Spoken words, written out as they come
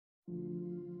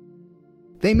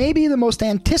They may be the most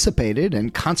anticipated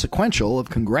and consequential of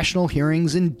congressional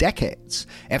hearings in decades.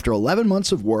 After 11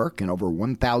 months of work and over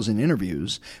 1,000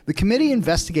 interviews, the committee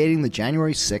investigating the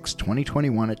January 6,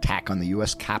 2021 attack on the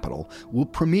U.S. Capitol will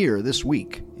premiere this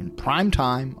week in prime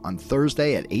time on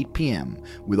Thursday at 8 p.m.,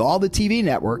 with all the TV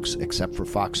networks, except for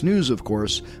Fox News, of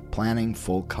course, planning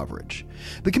full coverage.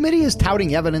 The committee is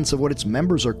touting evidence of what its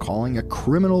members are calling a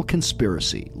criminal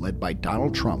conspiracy led by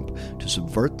Donald Trump to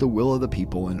subvert the will of the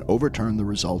people and overturn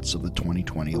the results of the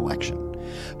 2020 election.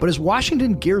 But as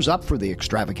Washington gears up for the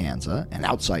extravaganza and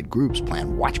outside groups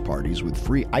plan watch parties with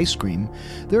free ice cream,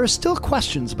 there are still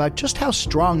questions about just how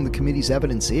strong the committee's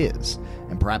evidence is,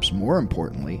 and perhaps more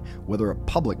importantly, whether a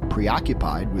public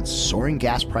preoccupied with soaring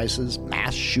gas prices,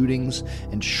 mass shootings,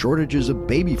 and shortages of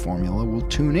baby formula will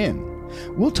tune in.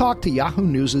 We'll talk to Yahoo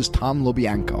News' Tom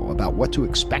LoBianco about what to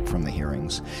expect from the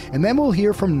hearings, and then we'll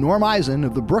hear from Norm Eisen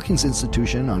of the Brookings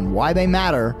Institution on why they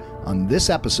matter on this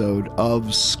episode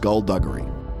of Skullduggery.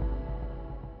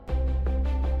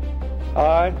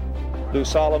 I do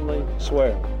solemnly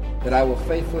swear that I will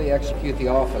faithfully execute the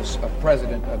office of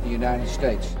President of the United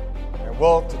States and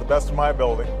will, to the best of my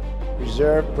ability,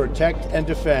 preserve, protect, and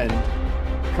defend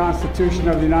the Constitution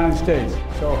of the United States.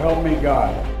 So help me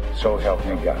God. So help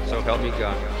me God. So help me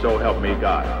God. So help me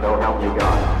God. So help me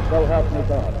God. So help me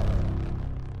God.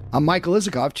 I'm Michael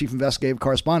Isikoff, Chief Investigative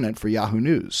Correspondent for Yahoo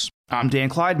News. I'm Dan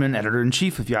Kleidman,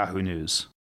 Editor-in-Chief of Yahoo News.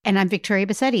 And I'm Victoria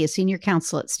Bassetti, a Senior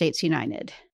Counsel at States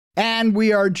United. And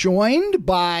we are joined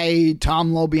by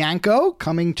Tom LoBianco,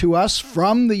 coming to us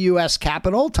from the U.S.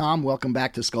 Capitol. Tom, welcome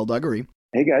back to Skullduggery.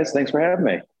 Hey, guys. Thanks for having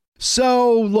me.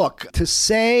 So, look, to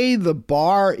say the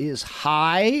bar is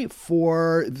high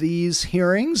for these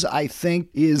hearings, I think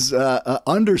is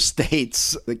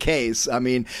understates the case. I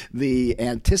mean, the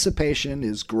anticipation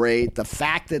is great. The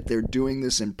fact that they're doing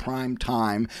this in prime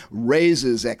time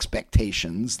raises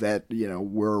expectations that,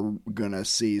 we're going to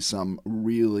see some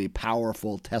really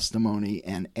powerful testimony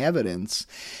and evidence.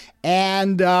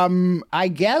 And I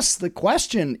guess the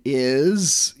question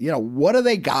is, what do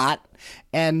they got?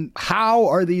 And how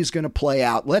are these going to play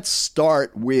out? Let's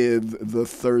start with the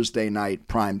Thursday night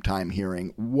primetime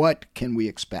hearing. What can we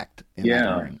expect in that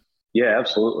hearing? Yeah,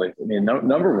 absolutely. I mean,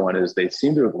 number one is they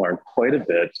seem to have learned quite a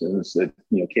bit. And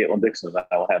Caitlin Dixon and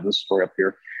I will have this story up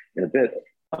here in a bit.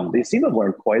 They seem to have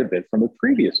learned quite a bit from the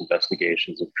previous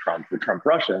investigations of Trump, the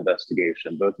Trump-Russia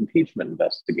investigation, both impeachment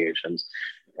investigations.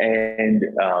 And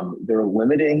they're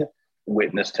limiting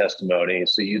witness testimony,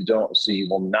 so you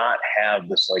will not have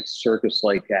this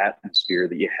circus-like atmosphere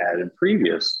that you had in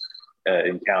previous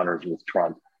encounters with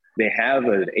Trump. They have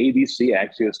an ABC,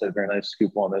 Axios had a very nice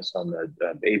scoop on this on the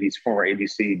ABC, former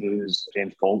ABC News.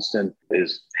 James Goldston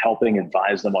is helping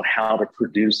advise them on how to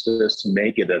produce this to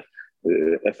make it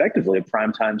effectively a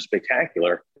primetime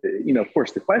spectacular. Of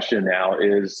course, the question now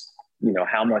is,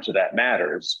 how much of that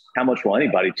matters? How much will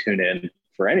anybody tune in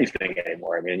for anything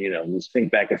anymore? I mean, just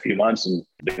think back a few months and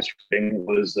this thing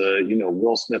was,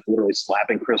 Will Smith literally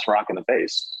slapping Chris Rock in the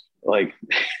face.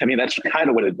 That's kind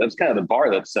of that's kind of the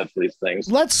bar that's set for these things.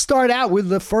 Let's start out with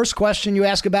the first question you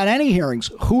ask about any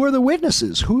hearings. Who are the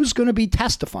witnesses? Who's going to be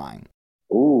testifying?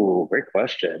 Ooh, great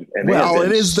question. And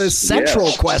it is the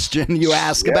central question you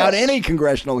ask about any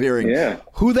congressional hearing. Yeah.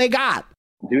 Who they got?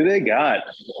 Who they got?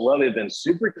 Well, they've been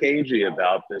super cagey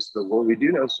about this, but what we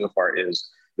do know so far is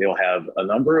they'll have a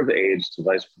number of aides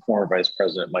to former Vice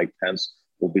President Mike Pence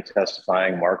will be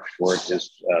testifying. Mark Short,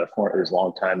 his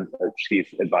longtime chief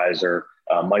advisor,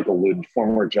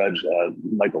 former Judge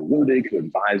Michael Ludig, who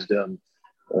advised him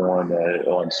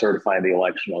on certifying the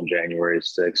election on January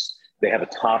 6th. They have a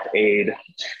top aide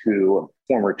to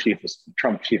former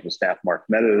Trump Chief of Staff Mark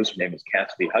Meadows. Her name is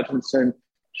Cassidy Hutchinson.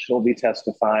 She'll be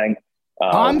testifying.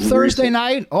 On Thursday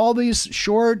night, all these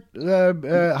short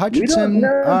Hutchinson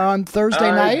on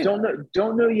Thursday night?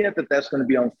 Don't know yet that that's going to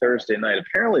be on Thursday night.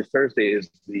 Apparently Thursday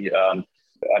is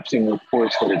I've seen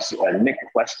reports that it's Nick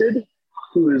Quested,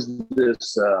 who is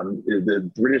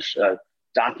the British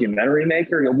documentary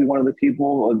maker. He'll be one of the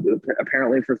people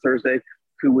apparently for Thursday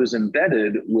who was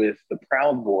embedded with the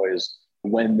Proud Boys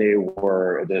when they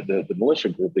were the militia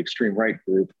group, the extreme right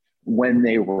group, when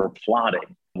they were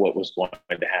plotting what was going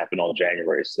to happen on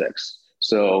January 6th.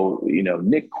 So,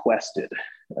 Nick Quested,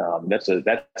 that's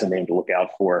a name to look out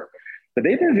for. But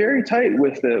they've been very tight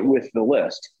with the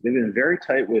list. They've been very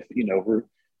tight with,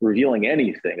 revealing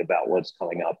anything about what's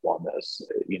coming up on this.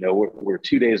 We're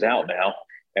 2 days out now,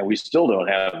 and we still don't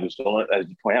have, as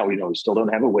you point out, we still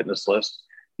don't have a witness list.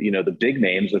 The big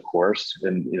names, of course,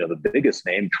 and, the biggest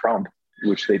name, Trump,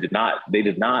 which they did not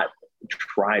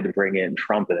try to bring in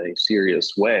Trump in any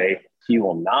serious way. He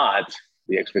will not,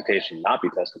 the expectation, not be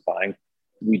testifying.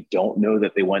 We don't know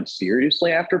that they went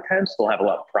seriously after Pence. They'll have a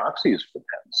lot of proxies for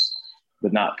Pence,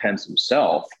 but not Pence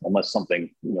himself, unless something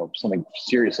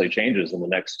seriously changes in the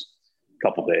next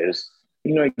couple of days.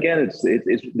 Again, it's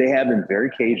they have been very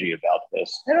cagey about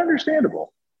this, and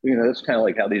understandable. That's kind of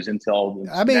like how these intel.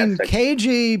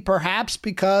 Cagey perhaps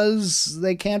because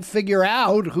they can't figure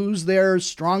out who's their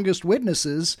strongest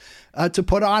witnesses to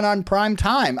put on prime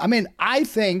time. I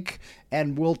think,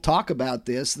 and we'll talk about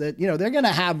this, that, they're going to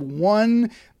have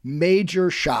one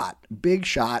major shot, big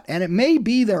shot, and it may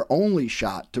be their only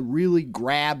shot to really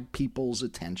grab people's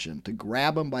attention, to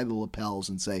grab them by the lapels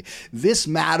and say, this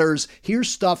matters, here's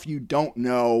stuff you don't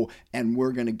know, and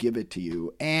we're going to give it to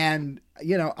you. And,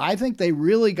 I think they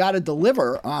really got to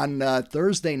deliver on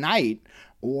Thursday night,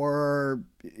 or,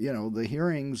 the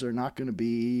hearings are not going to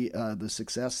be the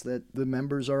success that the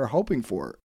members are hoping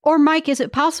for. Or, Mike, is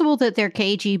it possible that they're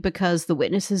cagey because the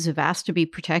witnesses have asked to be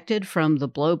protected from the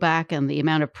blowback and the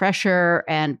amount of pressure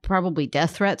and probably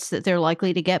death threats that they're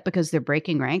likely to get because they're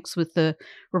breaking ranks with the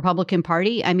Republican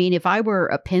Party? If I were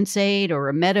a Pence aide or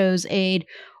a Meadows aide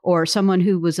or someone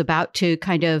who was about to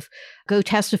kind of go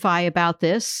testify about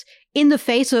this, in the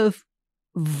face of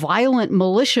violent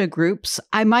militia groups,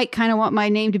 I might kind of want my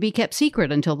name to be kept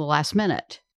secret until the last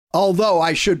minute. Although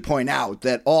I should point out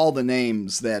that all the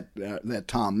names that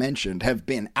Tom mentioned have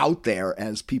been out there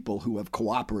as people who have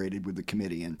cooperated with the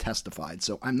committee and testified.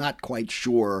 So I'm not quite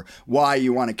sure why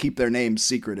you want to keep their names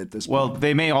secret at this point. Well,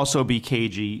 they may also be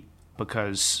cagey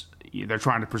because they're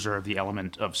trying to preserve the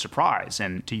element of surprise.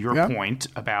 And to your point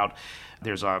about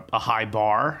there's a high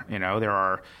bar, there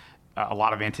are a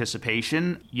lot of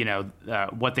anticipation.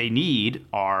 What they need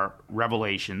are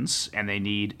revelations, and they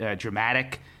need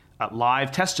dramatic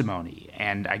live testimony.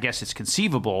 And I guess it's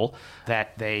conceivable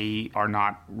that they are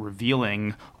not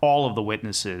revealing all of the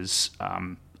witnesses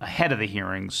ahead of the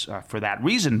hearings for that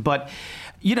reason. But,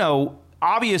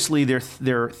 obviously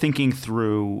they're thinking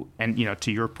through, and,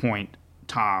 to your point,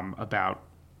 Tom, about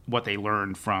what they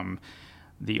learned from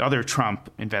the other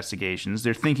Trump investigations,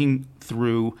 they're thinking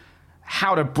through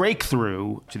how to break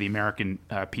through to the American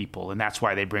people. And that's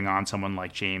why they bring on someone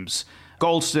like James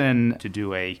Goldston to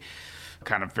do a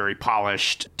kind of very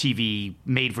polished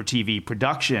made-for-TV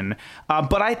production.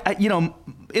 But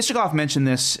Isikoff mentioned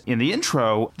this in the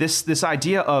intro, this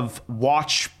idea of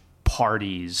watch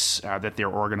parties that they're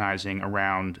organizing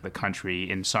around the country.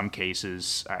 In some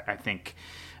cases, I think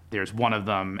there's one of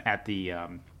them at the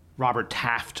Robert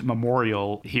Taft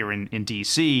Memorial here in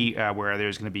D.C., where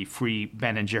there's going to be free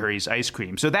Ben & Jerry's ice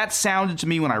cream. So that sounded to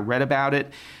me, when I read about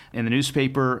it in the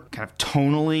newspaper, kind of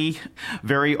tonally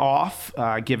very off,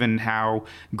 given how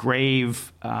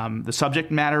grave the subject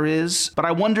matter is. But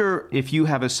I wonder if you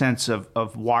have a sense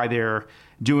of why they're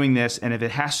doing this, and if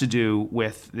it has to do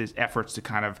with these efforts to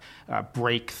kind of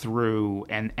break through,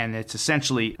 and it's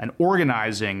essentially an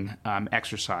organizing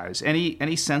exercise.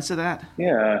 Any sense of that?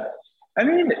 Yeah.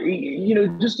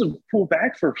 Just to pull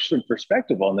back for some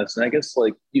perspective on this, and I guess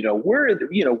we're in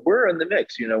the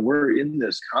mix. We're in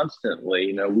this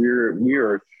constantly. We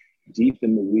are deep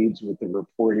in the weeds with the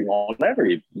reporting on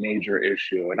every major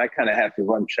issue, and I kind of have to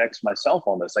run checks myself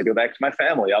on this. I go back to my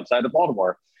family outside of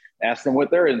Baltimore, ask them what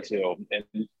they're into,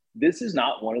 and this is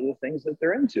not one of the things that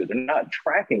they're into. They're not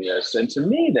tracking this, and to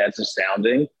me, that's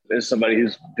astounding. As somebody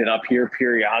who's been up here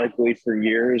periodically for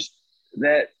years,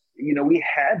 that we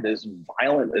had this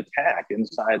violent attack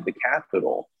inside the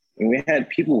Capitol, and we had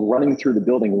people running through the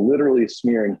building, literally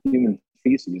smearing human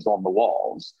feces on the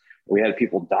walls. We had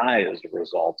people die as a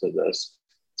result of this.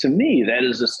 To me, that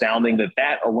is astounding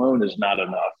that alone is not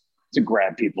enough to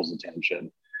grab people's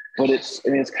attention. But it's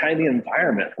kind of the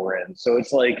environment we're in. So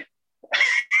it's like,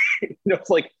 it's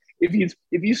like if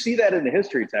you see that in the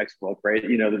history textbook, right?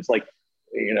 It's like,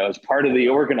 as part of the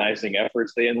organizing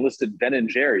efforts, they enlisted Ben &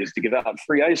 Jerry's to give out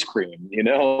free ice cream.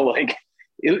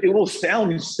 It will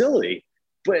sound silly,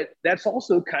 but that's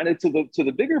also kind of to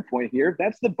the bigger point here.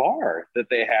 That's the bar that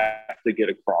they have to get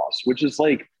across, which is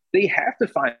like they have to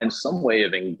find some way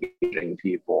of engaging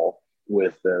people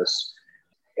with this.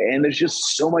 And there's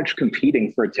just so much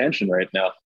competing for attention right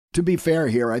now. To be fair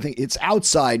here, I think it's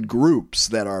outside groups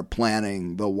that are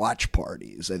planning the watch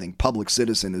parties. I think Public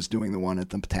Citizen is doing the one at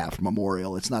the Taft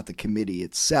Memorial. It's not the committee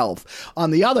itself.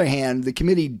 On the other hand, the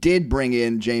committee did bring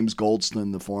in James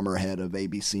Goldston, the former head of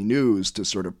ABC News, to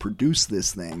sort of produce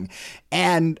this thing.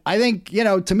 And I think,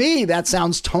 to me, that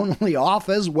sounds tonally off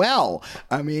as well.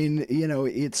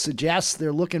 It suggests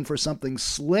they're looking for something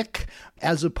slick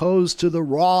as opposed to the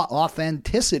raw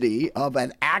authenticity of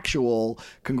an actual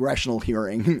congressional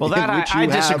hearing Well, that I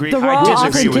disagree. The raw I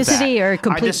disagree authenticity with that. or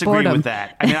complete I disagree boredom. with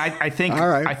that. I mean, I think All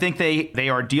right. I think they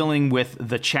are dealing with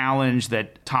the challenge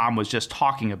that Tom was just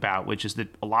talking about, which is that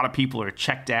a lot of people are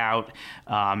checked out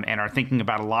and are thinking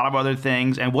about a lot of other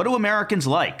things. And what do Americans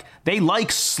like? They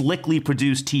like slickly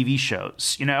produced TV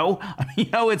shows.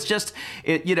 It's just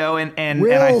and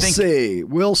we'll I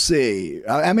think we'll see.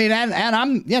 I mean, and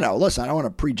I'm listen, I don't want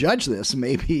to prejudge this.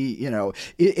 Maybe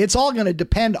it's all going to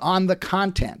depend on the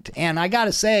content. And I got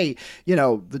to say,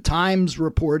 the Times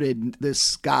reported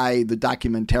this guy, the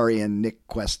documentarian Nick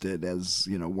Quested, as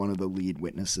one of the lead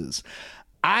witnesses.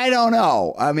 I don't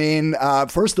know. I mean,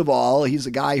 first of all, he's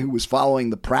a guy who was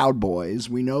following the Proud Boys.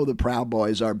 We know the Proud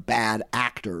Boys are bad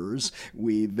actors.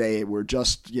 They were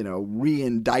just,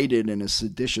 re-indicted in a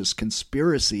seditious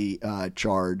conspiracy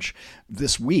charge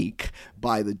this week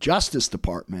by the Justice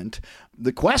Department.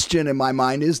 The question in my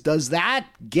mind is, does that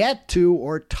get to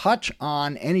or touch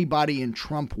on anybody in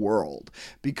Trump world?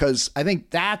 Because I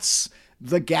think that's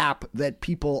the gap that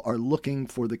people are looking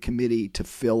for the committee to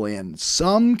fill in.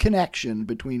 Some connection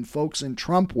between folks in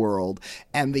Trump world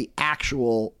and the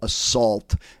actual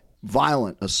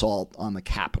violent assault on the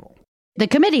Capitol. The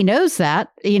committee knows that,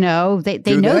 they know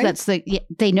that's the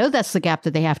gap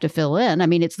that they have to fill in. I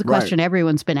mean, it's the question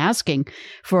everyone's been asking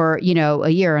for, a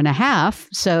year and a half.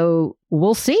 So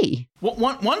we'll see. Well,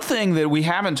 one thing that we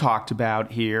haven't talked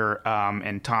about here,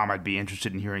 and Tom, I'd be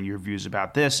interested in hearing your views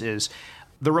about this, is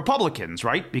the Republicans,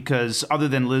 right? Because other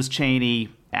than Liz Cheney,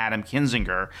 Adam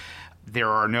Kinzinger, there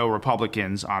are no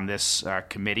Republicans on this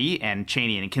committee, and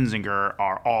Cheney and Kinzinger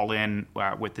are all in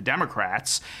with the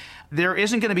Democrats. There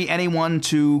isn't going to be anyone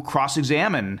to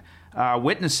cross-examine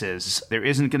witnesses. There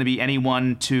isn't going to be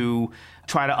anyone to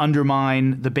try to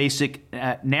undermine the basic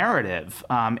narrative.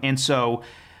 And so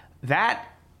that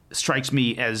strikes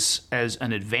me as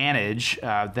an advantage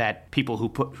that people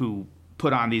who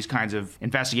put on these kinds of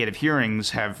investigative hearings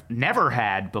have never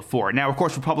had before. Now, of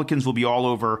course, Republicans will be all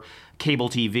over cable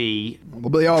TV.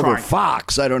 We'll be all over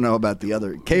Fox. I don't know about the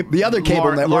other cable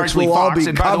networks will all be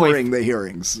covering the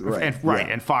hearings.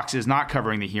 And Fox is not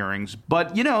covering the hearings.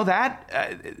 But,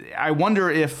 I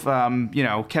wonder if,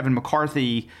 Kevin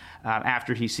McCarthy,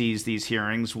 after he sees these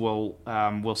hearings, will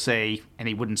say, and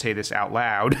he wouldn't say this out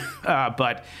loud,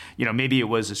 but, maybe it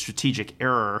was a strategic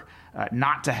error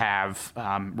not to have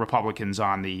Republicans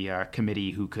on the committee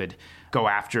who could go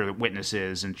after the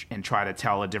witnesses and try to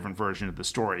tell a different version of the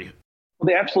story. Well,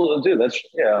 they absolutely do.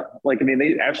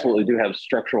 They absolutely do have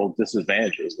structural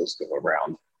disadvantages this go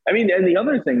around. I mean, and the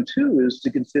other thing, too, is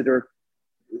to consider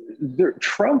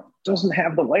Trump doesn't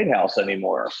have the White House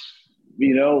anymore.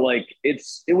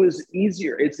 It's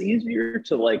easier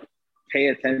to pay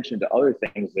attention to other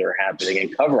things that are happening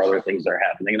and cover other things that are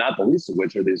happening, not the least of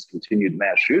which are these continued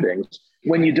mass shootings.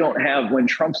 When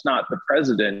Trump's not the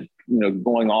president,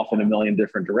 going off in a million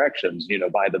different directions,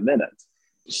 by the minute.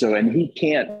 So, and he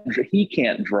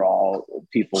can't draw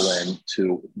people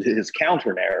into his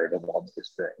counter narrative of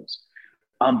these things.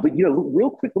 But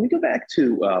real quick, let me go back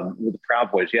to with the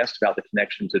Proud Boys. You asked about the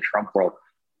connection to Trump world.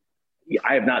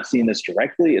 I have not seen this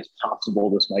directly. It's possible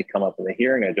this might come up in the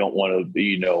hearing. I don't want to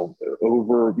be,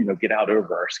 get out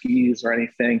over our skis or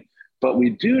anything. But we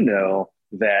do know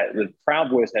that the Proud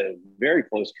Boys had a very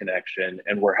close connection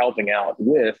and were helping out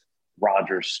with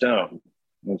Roger Stone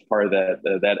as part of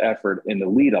that effort in the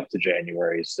lead up to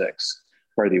January 6th,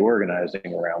 part of the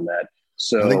organizing around that.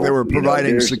 So I think they were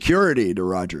providing security to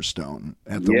Roger Stone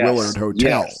at the Willard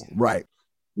Hotel. Yes. Right.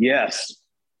 Yes.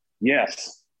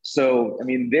 So, I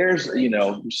mean, there's,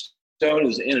 Stone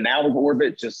is in and out of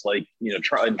orbit, just like, in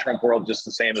Trump world, just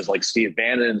the same as Steve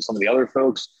Bannon and some of the other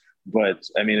folks. But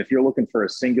I mean, if you're looking for a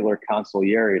singular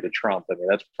consigliere to Trump, I mean,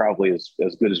 that's probably as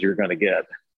good as you're going to get.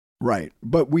 Right.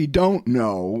 But we don't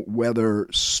know whether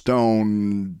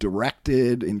Stone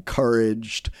directed,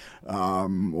 encouraged,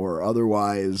 or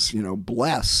otherwise,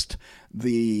 blessed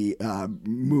the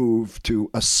move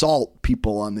to assault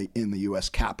people in the U.S.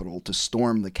 Capitol, to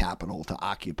storm the Capitol, to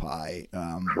occupy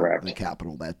the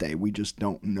Capitol that day. We just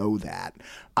don't know that.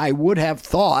 I would have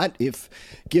thought,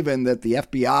 given that the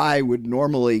FBI would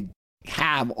normally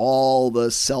have all the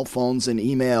cell phones and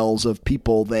emails of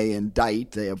people they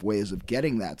indict, they have ways of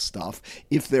getting that stuff.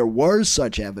 If there was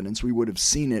such evidence, we would have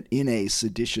seen it in a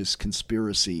seditious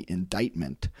conspiracy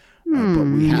indictment, but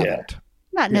we haven't.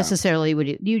 Not necessarily would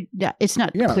you it's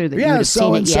not clear that you would have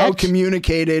so seen it yet. So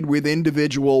communicated with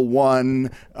individual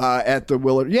one at the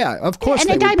Willard. Yeah, of course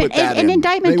they would put that in. An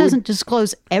indictment doesn't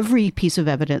disclose every piece of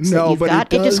evidence that you've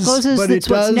got. It discloses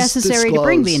what's necessary to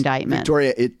bring the indictment.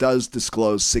 Victoria, it does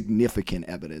disclose significant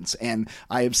evidence. And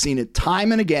I have seen it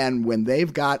time and again when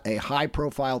they've got a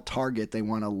high-profile target, they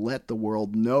want to let the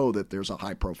world know that there's a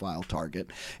high-profile target.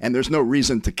 And there's no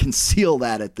reason to conceal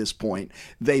that at this point.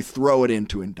 They throw it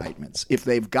into indictments. If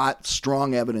they've got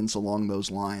strong evidence along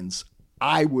those lines,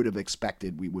 I would have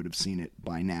expected we would have seen it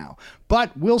by now.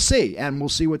 But we'll see, and we'll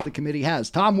see what the committee has.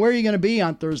 Tom, where are you going to be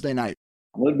on Thursday night?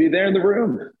 I'm going to be there in the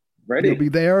room. Ready? You'll be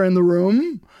there in the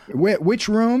room? Which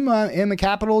room in the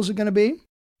Capitol is it going to be?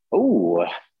 Oh,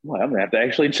 well, I'm going to have to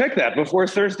actually check that before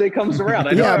Thursday comes around.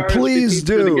 I know yeah, please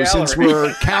do, since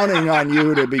we're counting on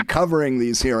you to be covering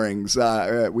these hearings.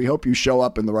 We hope you show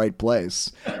up in the right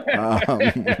place.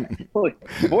 Boy,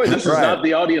 this is not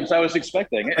the audience I was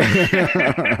expecting.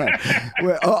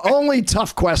 Only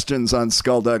tough questions on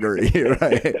skullduggery.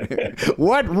 Right?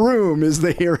 What room is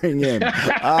the hearing in?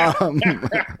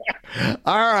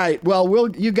 All right. Well,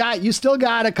 you still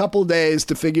got a couple days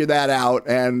to figure that out,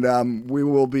 and we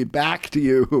will be back to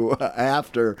you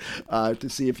after to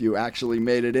see if you actually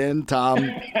made it in. Tom,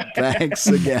 thanks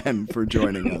again for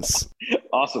joining us.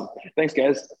 Awesome. Thanks,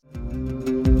 guys.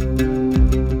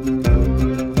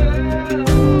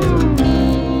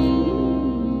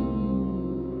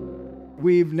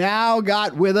 We've now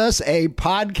got with us a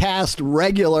podcast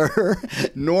regular,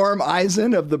 Norm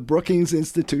Eisen of the Brookings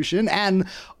Institution and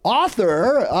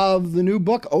author of the new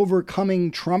book, Overcoming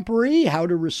Trumpery, How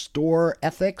to Restore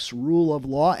Ethics, Rule of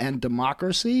Law, and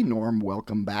Democracy. Norm,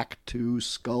 welcome back to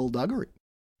Skullduggery.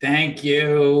 Thank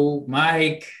you,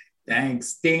 Mike.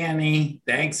 Thanks, Danny.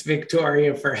 Thanks,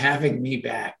 Victoria, for having me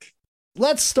back.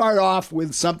 Let's start off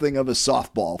with something of a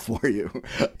softball for you.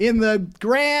 In the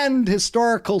grand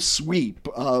historical sweep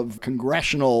of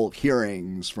congressional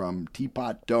hearings from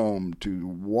Teapot Dome to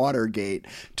Watergate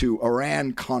to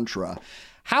Iran-Contra,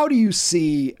 how do you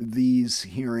see these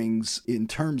hearings in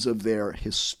terms of their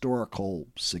historical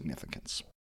significance?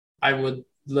 I would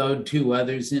load two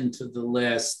others into the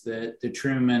list, the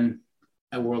Truman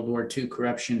World War II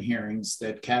corruption hearings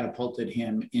that catapulted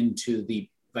him into the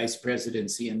vice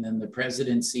presidency, and then the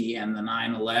presidency and the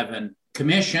 9/11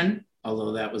 commission,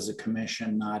 although that was a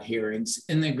commission, not hearings.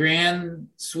 In the grand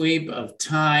sweep of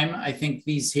time, I think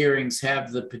these hearings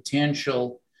have the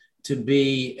potential to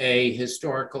be a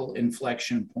historical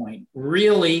inflection point.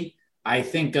 Really, I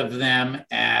think of them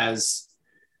as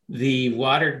the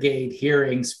Watergate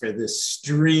hearings for the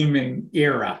streaming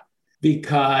era,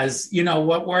 because,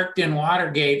 what worked in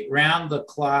Watergate, round the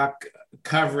clock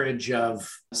coverage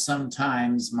of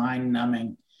sometimes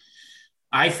mind-numbing.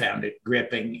 I found it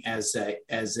gripping as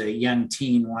a young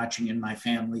teen watching in my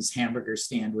family's hamburger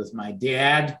stand with my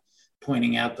dad,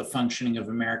 pointing out the functioning of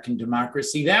American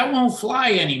democracy. That won't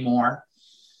fly anymore.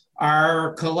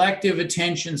 Our collective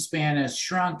attention span has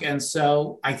shrunk. And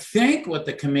so I think what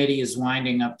the committee is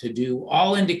winding up to do,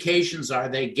 all indications are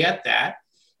they get that,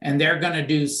 and they're going to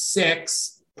do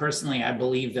 6. Personally, I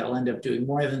believe they'll end up doing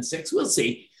more than 6. We'll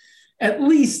see. At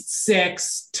least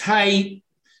 6 tight,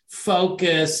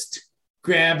 focused,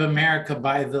 grab America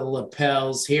by the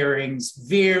lapels hearings,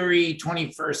 very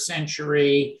 21st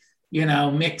century,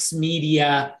 mixed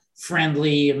media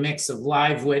friendly, a mix of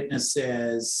live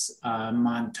witnesses,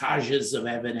 montages of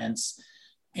evidence,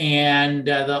 and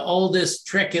the oldest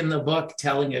trick in the book,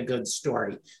 telling a good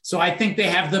story. So I think they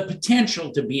have the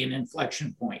potential to be an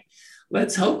inflection point.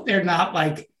 Let's hope they're not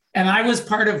and I was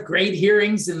part of great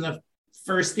hearings in the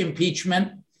first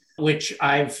impeachment, which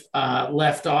I've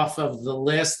left off of the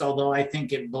list, although I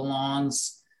think it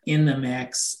belongs in the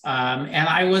mix. And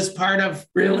I was part of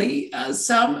really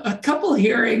a couple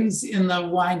hearings in the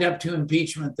wind up to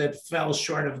impeachment that fell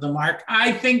short of the mark.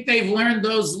 I think they've learned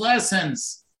those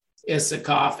lessons,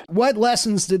 Isikoff. What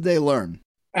lessons did they learn?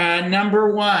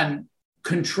 Number one,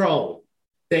 control.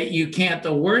 That you can't,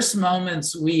 the worst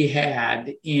moments we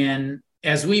had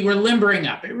as we were limbering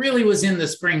up, it really was in the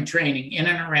spring training, in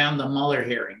and around the Mueller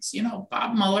hearings.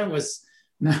 Bob Mueller was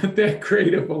not that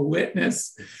great of a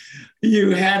witness.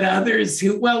 You had others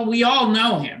who, we all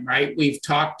know him, right? We've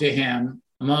talked to him.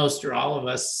 Most or all of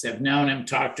us have known him,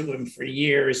 talked to him for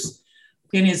years.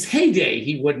 In his heyday,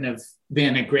 he wouldn't have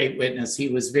been a great witness. He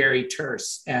was very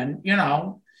terse. And,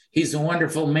 he's a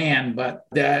wonderful man, but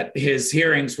that his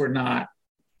hearings were not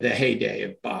the heyday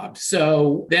of Bob.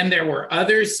 So then there were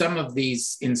others, some of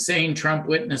these insane Trump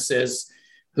witnesses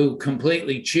who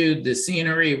completely chewed the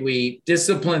scenery. We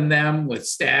disciplined them with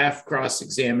staff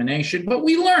cross-examination, but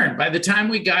we learned by the time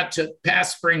we got to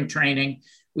past spring training,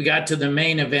 we got to the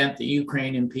main event, the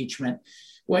Ukraine impeachment.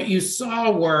 What you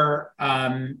saw were,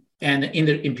 and in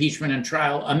the impeachment and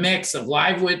trial, a mix of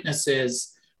live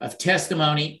witnesses, of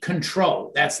testimony,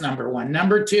 control. That's number one.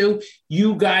 Number two,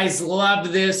 you guys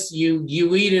love this. You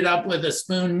eat it up with a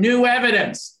spoon. New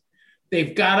evidence.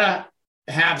 They've got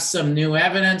to have some new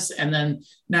evidence. And then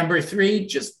number three,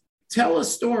 just tell a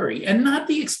story and not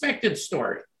the expected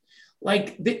story.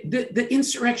 Like the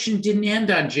insurrection didn't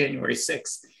end on January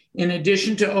 6th. In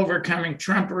addition to overcoming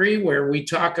Trumpery, where we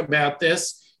talk about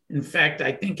this, in fact,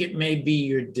 I think it may be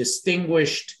your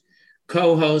distinguished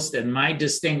co-host and my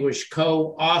distinguished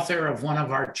co-author of one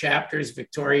of our chapters,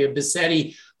 Victoria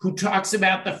Bassetti, who talks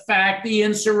about the fact the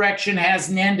insurrection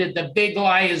hasn't ended. The big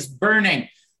lie is burning.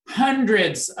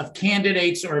 Hundreds of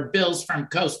candidates or bills from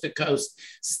coast to coast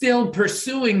still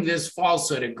pursuing this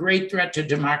falsehood, a great threat to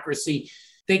democracy.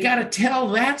 They got to tell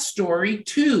that story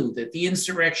too, that the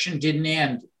insurrection didn't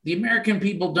end. The American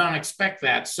people don't expect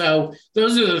that. So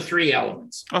those are the three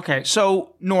elements. Okay,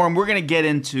 so Norm, we're going to get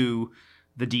into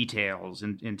the details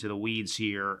and into the weeds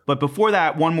here. But before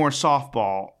that, one more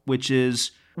softball, which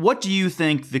is, what do you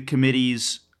think the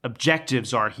committee's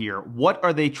objectives are here? What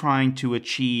are they trying to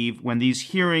achieve when these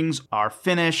hearings are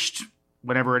finished,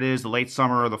 whenever it is, the late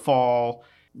summer or the fall?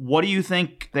 What do you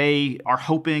think they are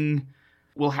hoping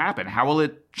will happen? How will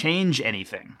it change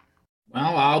anything?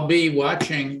 Well, I'll be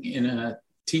watching in a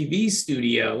TV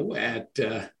studio at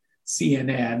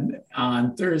CNN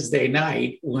on Thursday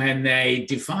night when they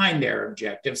define their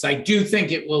objectives. I do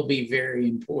think it will be very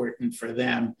important for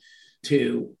them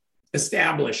to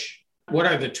establish what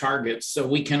are the targets so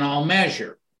we can all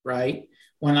measure, right?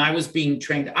 When I was being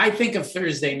trained, I think of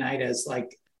Thursday night as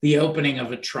like the opening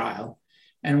of a trial.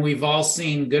 And we've all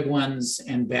seen good ones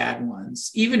and bad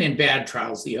ones. Even in bad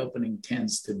trials, the opening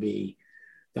tends to be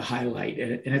the highlight.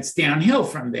 And it's downhill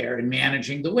from there in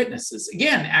managing the witnesses.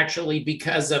 Again, actually,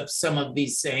 because of some of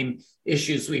these same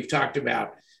issues we've talked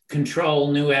about,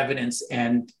 control, new evidence,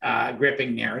 and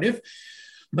gripping narrative.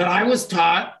 But I was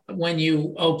taught when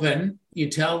you open, you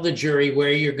tell the jury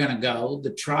where you're going to go. The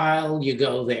trial, you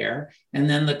go there. And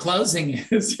then the closing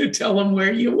is you tell them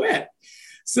where you went.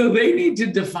 So they need to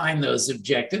define those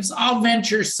objectives. I'll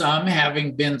venture some,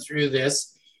 having been through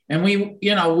this. And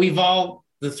we've all,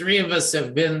 the three of us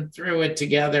have been through it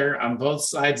together on both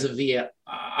sides of the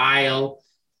aisle.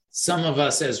 Some of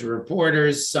us as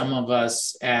reporters, some of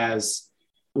us as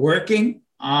working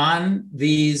on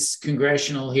these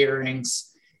congressional hearings.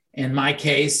 In my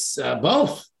case,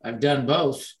 both. I've done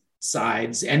both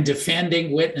sides and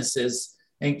defending witnesses.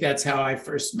 I think that's how I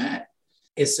first met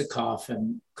Isikoff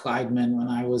and Kleidman when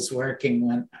I was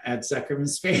working at Zuckerman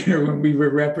Spader, when we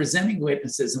were representing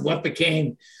witnesses and what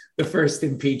became the first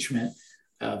impeachment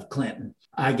of Clinton.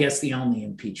 I guess the only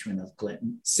impeachment of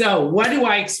Clinton. So what do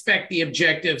I expect the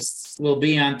objectives will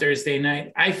be on Thursday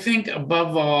night? I think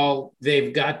above all,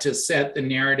 they've got to set the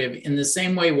narrative in the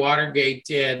same way Watergate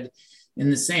did, in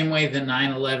the same way the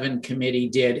 9/11 committee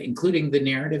did, including the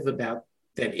narrative about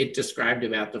that it described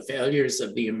about the failures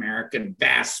of the American,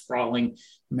 vast, sprawling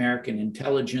American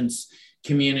intelligence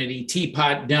community,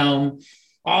 Teapot Dome.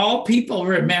 All people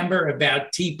remember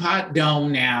about Teapot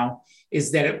Dome now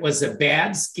is that it was a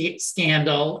bad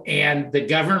scandal and the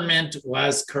government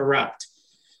was corrupt.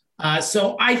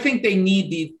 So I think they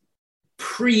need the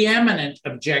preeminent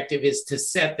objective is to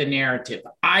set the narrative.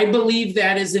 I believe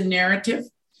that is a narrative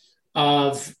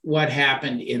of what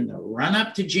happened in the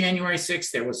run-up to January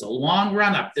 6th. There was a long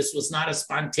run-up. This was not a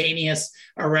spontaneous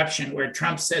eruption where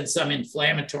Trump said some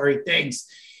inflammatory things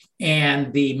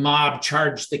and the mob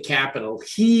charged the Capitol.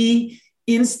 He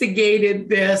instigated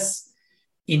this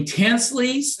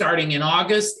intensely starting in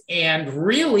August, and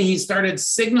really he started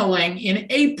signaling in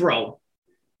April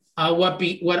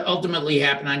what ultimately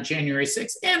happened on January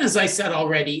 6th. And as I said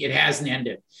already, it hasn't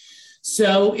ended.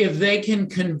 So if they can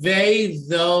convey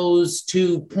those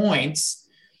 2 points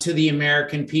to the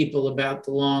American people about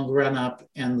the long run up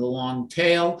and the long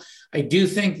tail, I do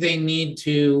think they need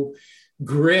to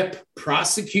grip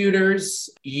prosecutors.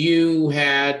 You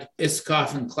had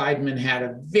Isikoff and Kleidman had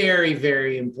a very,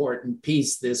 very important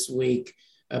piece this week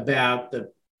about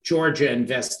the Georgia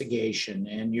investigation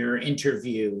and your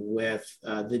interview with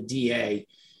the DA.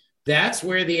 That's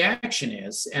where the action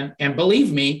is. And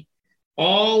believe me,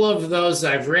 all of those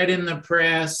I've read in the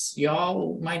press,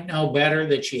 y'all might know better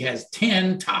that she has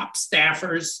 10 top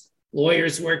staffers,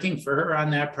 lawyers working for her on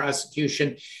that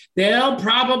prosecution. They'll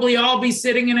probably all be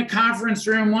sitting in a conference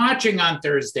room watching on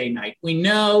Thursday night. We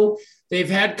know they've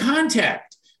had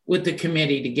contact with the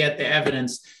committee to get the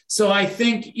evidence. So I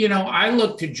think, I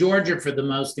look to Georgia for the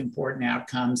most important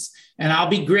outcomes, and I'll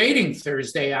be grading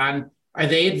Thursday on, are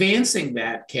they advancing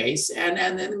that case?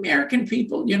 And the American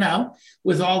people,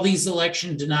 with all these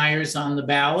election deniers on the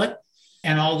ballot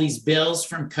and all these bills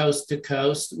from coast to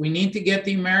coast, we need to get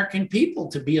the American people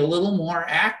to be a little more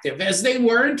active, as they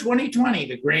were in 2020,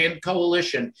 the Grand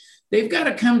Coalition. They've got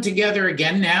to come together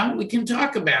again. Now we can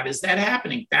talk about, is that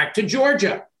happening? Back to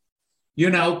Georgia.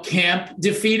 Kemp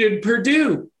defeated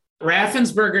Perdue.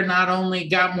 Raffensperger not only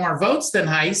got more votes than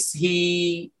Heiss,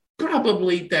 he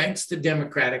probably, thanks to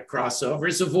Democratic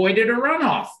crossovers, avoided a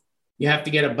runoff. You have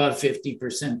to get above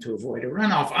 50% to avoid a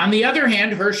runoff. On the other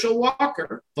hand, Herschel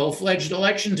Walker, full-fledged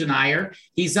election denier,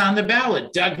 he's on the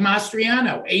ballot. Doug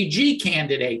Mastriano, AG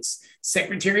candidates,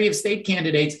 Secretary of State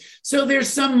candidates. So there's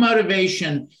some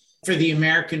motivation for the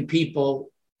American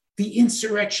people. The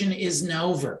insurrection isn't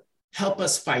over. Help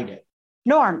us fight it.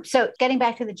 Norm, so getting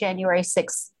back to the January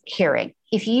 6th hearing,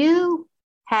 if you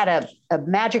had a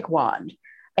magic wand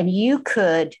and you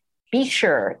could be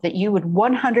sure that you would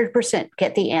 100%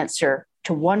 get the answer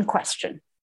to one question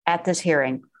at this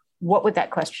hearing, what would that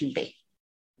question be?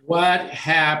 What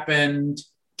happened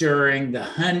during the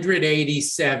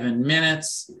 187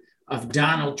 minutes of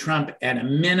Donald Trump, at a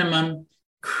minimum,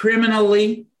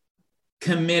 criminally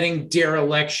committing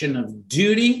dereliction of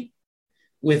duty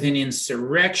with an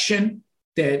insurrection,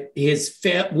 that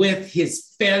with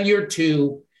his failure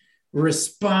to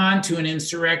respond to an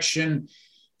insurrection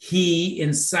he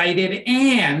incited,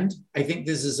 and I think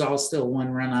this is all still one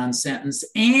run-on sentence,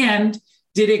 and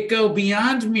did it go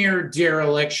beyond mere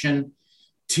dereliction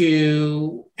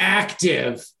to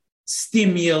active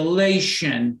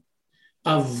stimulation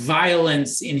of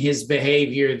violence in his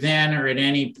behavior then or at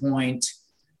any point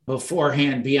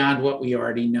beforehand beyond what we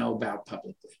already know about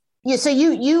publicly? Yeah, so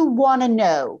you want to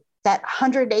know that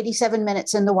 187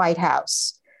 minutes in the White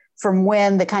House, from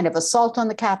when the kind of assault on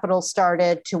the Capitol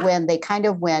started to when they kind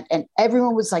of went, and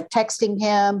everyone was like texting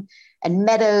him, and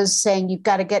Meadows saying, you've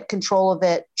got to get control of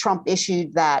it. Trump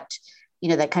issued that,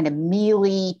 that kind of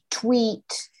mealy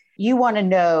tweet. You want to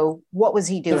know, what was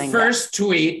he doing? The first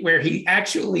tweet where he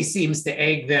actually seems to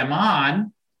egg them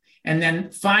on. And then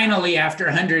finally, after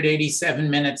 187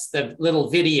 minutes, the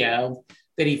little video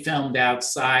that he filmed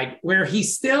outside, where he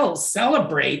still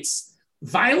celebrates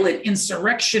violent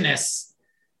insurrectionists.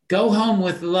 Go home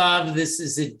with love. This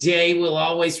is a day we'll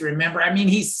always remember. I mean,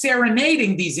 he's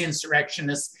serenading these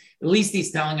insurrectionists. At least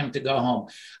he's telling them to go home.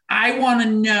 I want to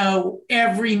know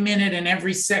every minute and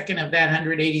every second of that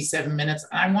 187 minutes.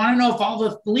 I want to know if all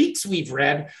the leaks we've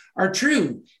read are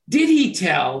true. Did he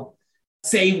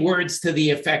say words to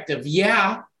the effect of,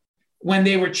 yeah, when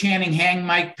they were chanting, hang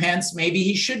Mike Pence, maybe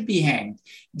he should be hanged?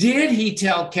 Did he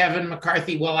tell Kevin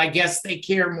McCarthy, well, I guess they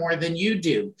care more than you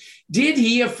do? Did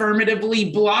he affirmatively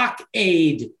block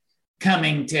aid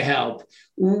coming to help?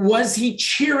 Was he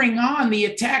cheering on the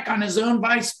attack on his own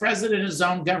vice president, his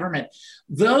own government?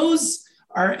 Those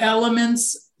are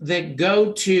elements that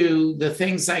go to the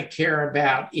things I care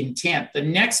about, intent. The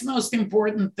next most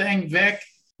important thing, Vic,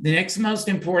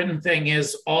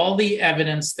 is all the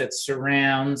evidence that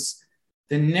surrounds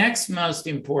the next most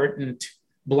important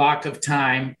block of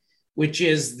time, which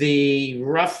is the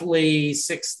roughly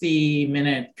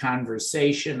 60-minute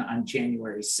conversation on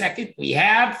January 2nd. We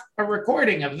have a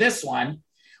recording of this one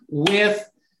with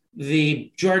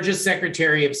the Georgia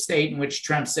Secretary of State, in which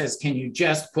Trump says, can you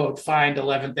just, quote, find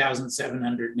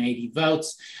 11,780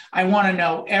 votes? I want to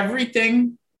know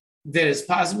everything that is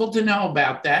possible to know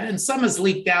about that. And some has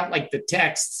leaked out, like the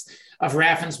texts of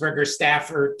Raffensperger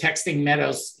staffer texting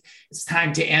Meadows, it's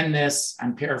time to end this.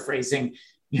 I'm paraphrasing,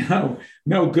 no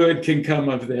good can come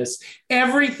of this.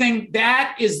 Everything,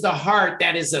 that is the heart.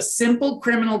 That is a simple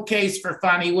criminal case for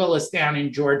Fani Willis down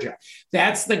in Georgia.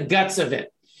 That's the guts of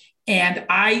it. And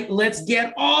let's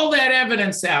get all that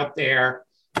evidence out there,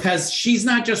 because she's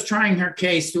not just trying her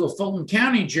case to a Fulton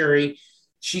County jury.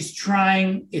 She's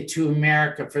trying it to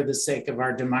America for the sake of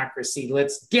our democracy.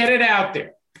 Let's get it out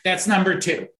there. That's number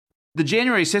two. The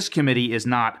January 6th committee is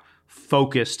not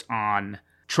focused on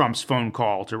Trump's phone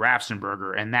call to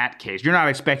Raffensperger in that case. You're not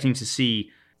expecting to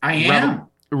see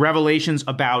revelations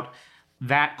about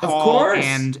that call. Of course.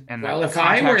 And well, if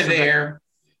I were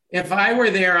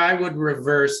there, I would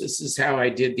reverse. This is how I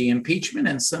did the impeachment.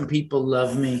 And some people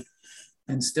love me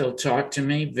and still talk to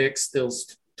me. Vic still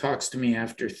talks to me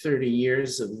after 30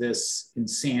 years of this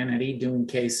insanity, doing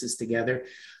cases together.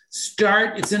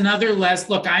 It's another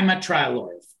look, I'm a trial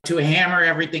lawyer. To a hammer,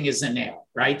 everything is a nail,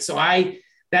 right? So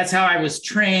that's how I was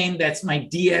trained. That's my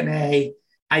DNA.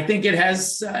 I think it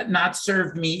has not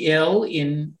served me ill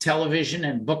in television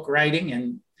and book writing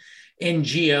and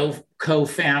NGO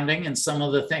co-founding and some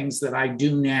of the things that I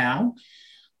do now.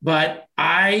 But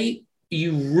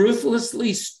you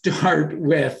ruthlessly start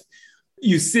with,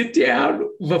 you sit down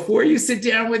before you sit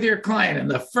down with your client, and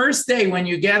the first day when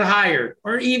you get hired,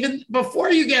 or even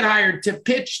before you get hired to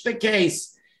pitch the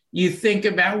case, you think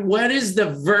about what is the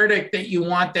verdict that you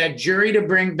want that jury to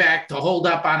bring back to hold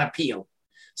up on appeal.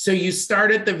 So you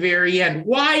start at the very end.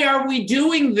 Why are we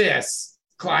doing this,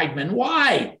 Clydeman?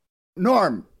 Why?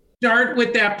 Norm. Start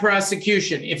with that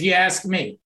prosecution, if you ask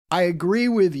me. I agree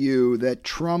with you that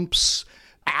Trump's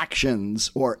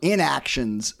actions or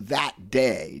inactions that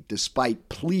day, despite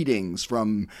pleadings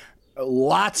from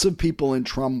lots of people in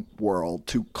Trump world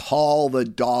to call the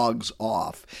dogs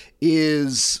off,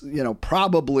 is,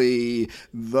 probably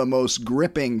the most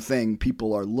gripping thing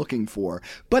people are looking for.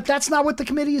 But that's not what the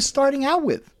committee is starting out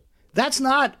with. That's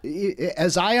not,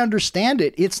 as I understand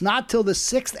it, it's not till the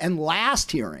sixth and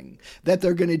last hearing that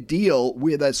they're going to deal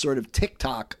with a sort of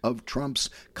tick-tock of Trump's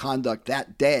conduct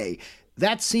that day.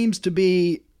 That seems to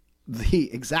be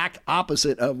the exact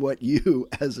opposite of what you,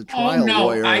 as a trial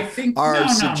lawyer, are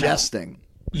suggesting.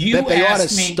 That they ought to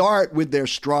start with their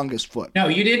strongest foot. No,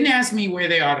 you didn't ask me where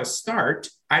they ought to start.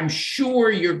 I'm sure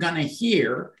you're going to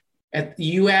hear.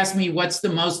 You asked me what's the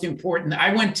most important.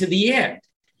 I went to the end.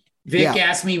 Vic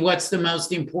asked me what's the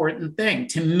most important thing.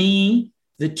 To me,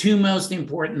 the two most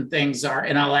important things are,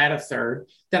 and I'll add a third,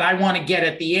 that I want to get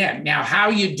at the end. Now, how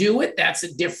you do it, that's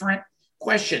a different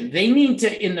question. They need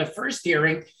to, in the first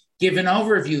hearing, give an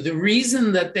overview. The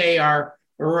reason that they are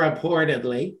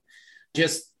reportedly,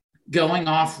 just going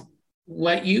off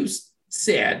what you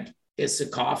said,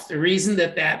 Isikoff, the reason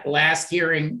that last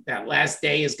hearing, that last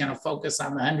day is going to focus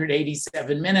on the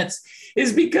 187 minutes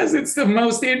is because it's the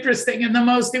most interesting and the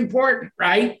most important,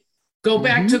 right? Go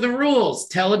back to the rules,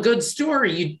 tell a good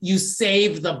story. You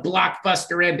save the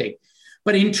blockbuster ending.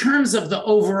 But in terms of the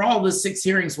overall, the 6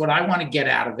 hearings, what I want to get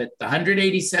out of it, the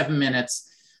 187 minutes,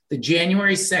 the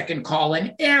January 2nd call,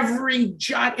 and every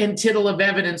jot and tittle of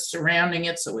evidence surrounding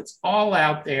it, so it's all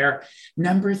out there.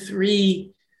 Number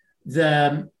 3,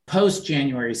 the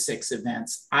post-January 6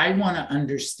 events. I want to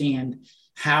understand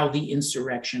how the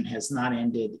insurrection has not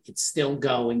ended. It's still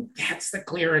going. That's the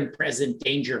clear and present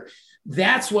danger.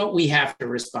 That's what we have to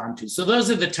respond to. So those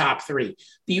are the top 3.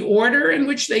 The order in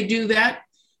which they do that,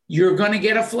 you're going to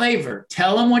get a flavor.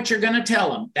 Tell them what you're going to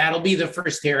tell them. That'll be the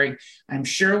first hearing. I'm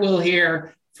sure we'll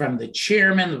hear from the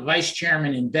chairman, the vice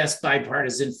chairman, in best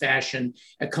bipartisan fashion,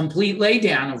 a complete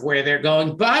laydown of where they're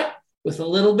going, but with a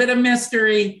little bit of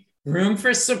mystery, room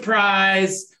for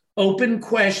surprise, open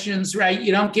questions, right?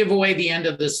 You don't give away the end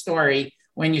of the story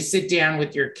when you sit down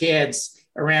with your kids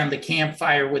around the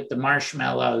campfire with the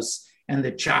marshmallows and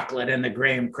the chocolate and the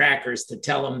graham crackers to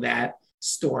tell them that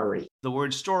story. The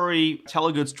word story, tell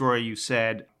a good story, you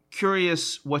said.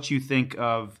 Curious what you think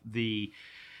of the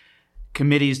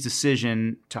committee's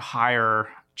decision to hire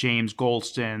James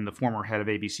Goldston, the former head of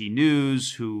ABC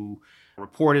News, who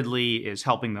reportedly is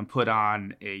helping them put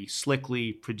on a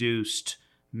slickly produced,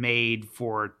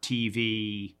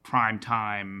 made-for-TV,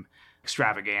 primetime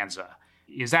extravaganza.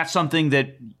 Is that something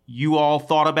that you all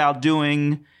thought about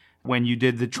doing when you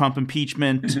did the Trump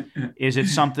impeachment? Is it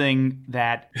something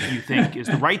that you think is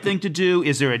the right thing to do?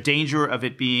 Is there a danger of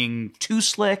it being too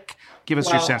slick? Give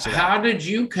us your sense of that. How did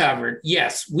you cover it?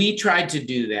 Yes, we tried to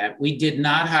do that. We did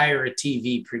not hire a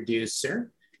TV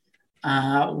producer.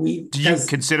 Do you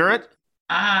consider it?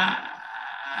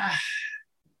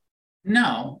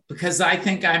 No, because I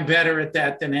think I'm better at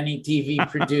that than any TV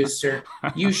producer.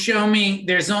 You show me,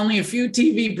 there's only a few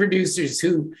TV producers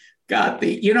who got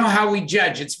you know how we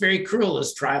judge. It's very cruel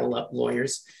as trial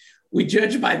lawyers. We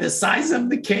judge by the size of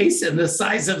the case and the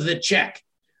size of the check.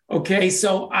 Okay,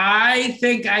 so I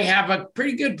think I have a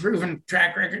pretty good proven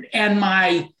track record. And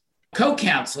my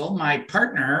co-counsel, my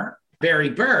partner, Barry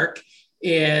Burke,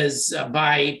 is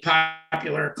by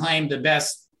popular acclaim the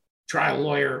best trial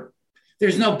lawyer.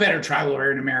 There's no better trial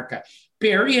lawyer in America.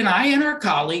 Barry and I and our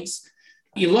colleagues,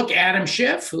 you look, Adam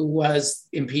Schiff, who was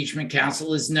impeachment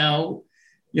counsel, is no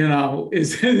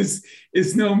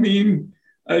mean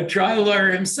trial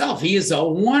lawyer himself. He is a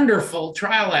wonderful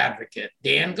trial advocate.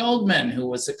 Dan Goldman, who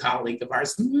was a colleague of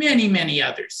ours, many, many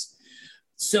others.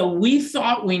 So we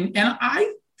thought and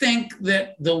I think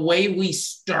that the way we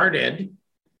started,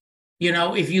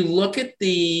 if you look at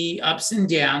the ups and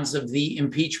downs of the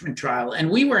impeachment trial,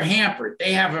 and we were hampered,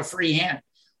 they have a free hand.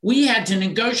 We had to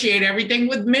negotiate everything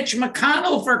with Mitch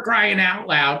McConnell, for crying out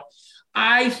loud.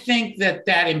 I think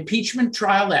that impeachment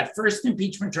trial, that first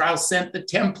impeachment trial, set the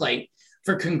template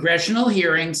for congressional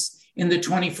hearings in the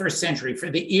 21st century, for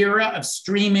the era of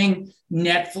streaming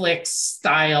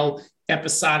Netflix-style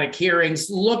episodic hearings.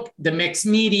 Look, the mixed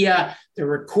media, the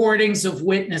recordings of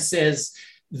witnesses,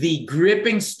 the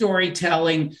gripping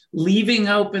storytelling, leaving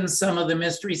open some of the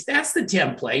mysteries. That's the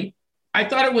template. I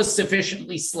thought it was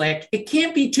sufficiently slick. It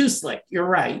can't be too slick. You're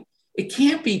right. It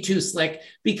can't be too slick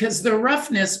because the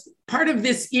roughness, part of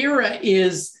this era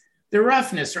is the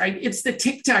roughness, right? It's the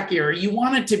TikTok era. You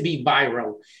want it to be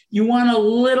viral. You want a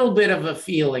little bit of a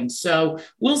feeling. So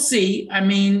we'll see. I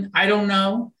mean, I don't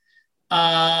know.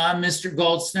 Mr.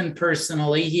 Goldston,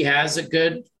 personally, he has a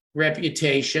good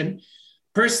reputation.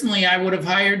 Personally, I would have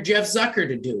hired Jeff Zucker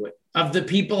to do it. Of the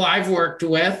people I've worked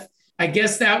with, I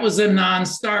guess that was a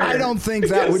non-starter. I don't think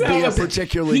that would be a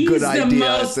particularly good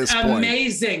idea at this point.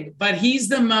 Amazing, but he's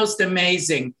the most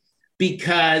amazing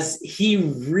because he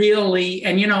really,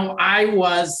 and I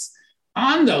was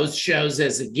on those shows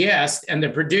as a guest, and the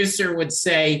producer would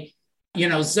say,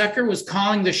 Zucker was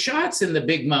calling the shots in the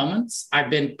big moments. I've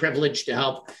been privileged to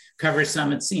help cover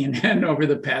some at CNN over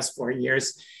the past 4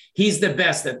 years. He's the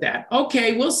best at that.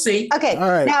 Okay, we'll see. Okay, all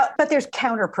right. Now, but there's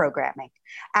counter programming.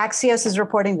 Axios is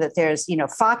reporting that there's,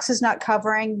 Fox is not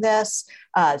covering this.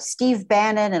 Steve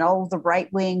Bannon and all of the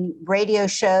right-wing radio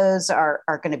shows are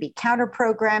going to be counter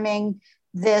programming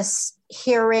this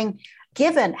hearing.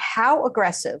 Given how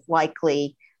aggressive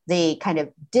likely the kind of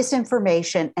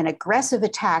disinformation and aggressive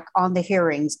attack on the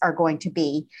hearings are going to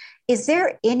be, is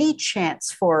there any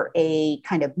chance for a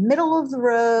kind of middle of the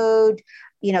road,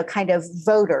 kind of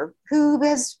voter who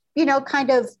has, kind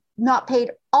of not paid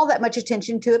all that much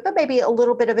attention to it, but maybe a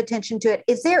little bit of attention to it?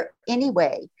 Is there any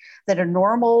way that a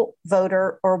normal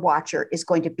voter or watcher is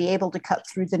going to be able to cut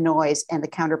through the noise and the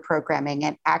counter programming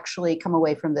and actually come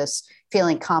away from this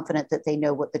feeling confident that they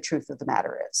know what the truth of the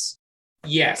matter is?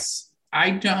 Yes.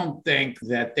 I don't think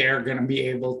that they're going to be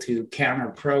able to counter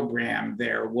program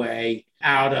their way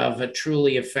out of a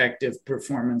truly effective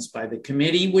performance by the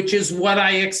committee, which is what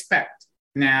I expect.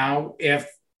 Now,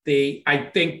 I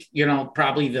think,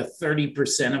 probably the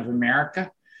 30% of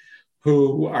America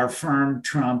who are firm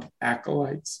Trump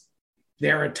acolytes,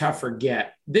 they're a tougher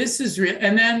get. This is real.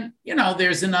 And then,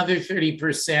 there's another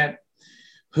 30%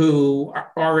 who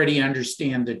already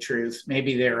understand the truth.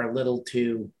 Maybe they're a little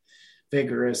too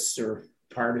vigorous or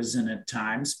partisan at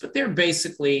times, but they're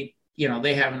basically,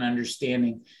 they have an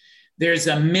understanding. There's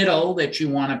a middle that you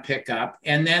want to pick up.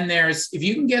 And then if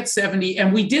you can get 70,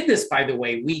 and we did this, by the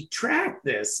way, we tracked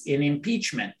this in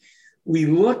impeachment. We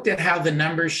looked at how the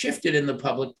numbers shifted in the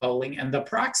public polling and the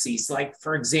proxies. Like,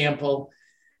 for example,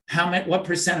 what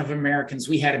percent of Americans,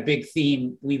 we had a big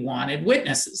theme. We wanted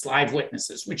witnesses, live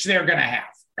witnesses, which they're going to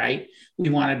have, right? We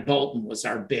wanted Bolton was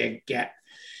our big get.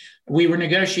 We were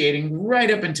negotiating right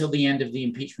up until the end of the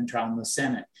impeachment trial in the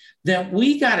Senate. Then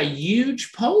we got a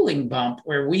huge polling bump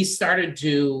where we started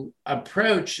to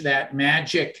approach that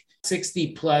magic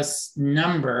 60 plus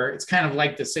number. It's kind of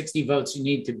like the 60 votes you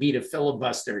need to beat a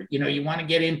filibuster. You want to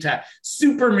get into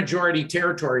super majority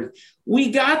territory. We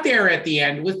got there at the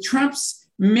end with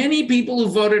many people who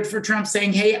voted for Trump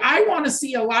saying, hey, I want to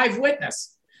see a live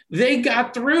witness. They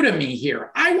got through to me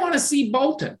here. I want to see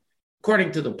Bolton,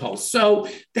 according to the polls. So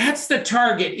that's the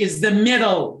target, is the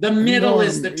middle. The middle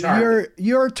is the target.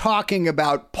 You're talking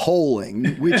about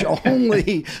polling, which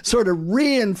only sort of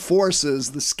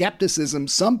reinforces the skepticism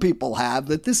some people have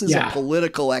that this is a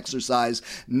political exercise,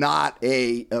 not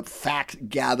a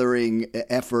fact-gathering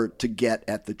effort to get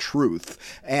at the truth.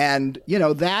 And,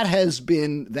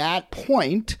 that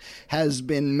point has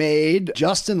been made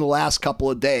just in the last couple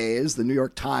of days. The New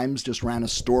York Times just ran a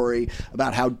story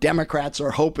about how Democrats are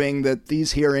hoping that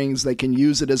these hearings, they can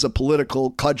use it as a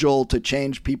political cudgel to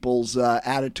change people's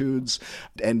attitudes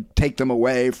and take them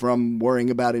away from worrying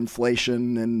about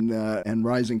inflation and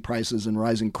rising prices and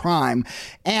rising crime.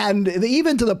 And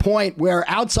even to the point where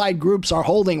outside groups are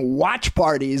holding watch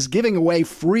parties, giving away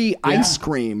free ice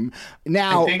cream.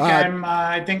 Now,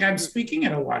 I think I'm speaking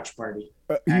at a watch party.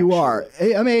 You are.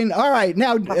 I mean, all right.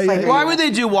 Now, why would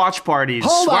they do watch parties?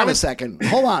 Hold on a second.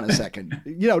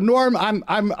 Norm,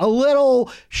 I'm a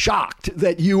little shocked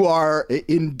that you are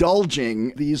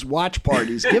indulging these watch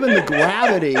parties, given the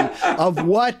gravity of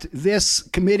what this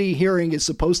committee hearing is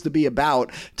supposed to be about.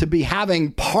 To be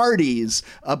having parties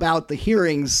about the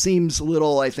hearings seems a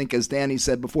little, I think, as Danny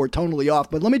said before, totally off.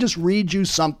 But let me just read you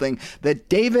something that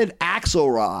David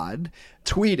Axelrod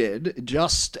tweeted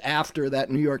just after that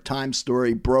New York Times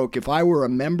story broke. If I were a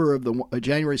member of the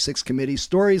January 6th committee,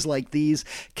 stories like these,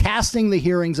 casting the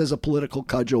hearings as a political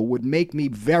cudgel, would make me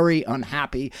very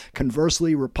unhappy.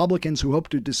 Conversely, Republicans who hope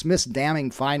to dismiss damning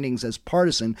findings as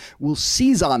partisan will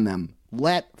seize on them.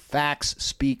 Let facts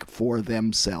speak for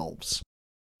themselves.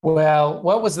 Well,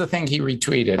 what was the thing he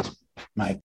retweeted,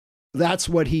 Mike? That's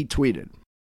what he tweeted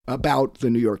about the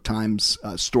New York Times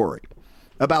story,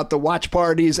 about the watch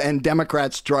parties and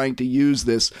Democrats trying to use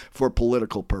this for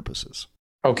political purposes.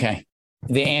 Okay.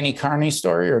 The Annie Carney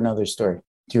story or another story?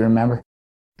 Do you remember?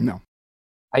 No.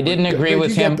 I didn't agree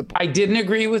with him. I didn't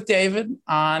agree with David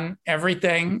on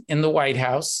everything in the White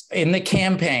House, in the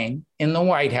campaign, in the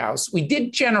White House. We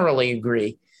did generally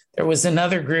agree. There was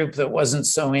another group that wasn't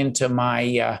so into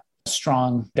my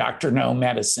strong Dr. No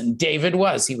medicine. David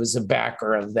was. He was a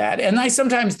backer of that. And I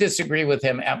sometimes disagree with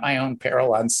him at my own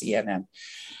peril on CNN.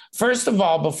 First of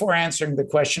all, before answering the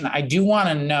question, I do want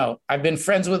to note, I've been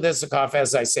friends with Isikoff,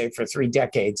 as I say, for 3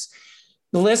 decades.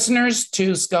 The listeners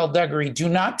to Skullduggery do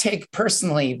not take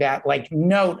personally that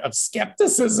note of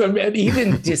skepticism and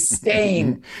even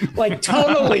disdain,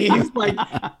 tonally,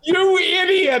 you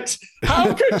idiot.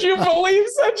 How could you believe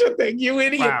such a thing? You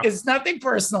idiot. Wow. It's nothing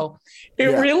personal. It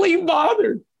really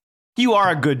bothered. You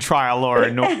are a good trial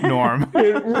lawyer, Norm.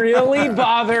 It really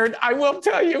bothered. I will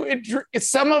tell you,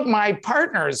 some of my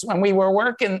partners, when we were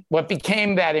working what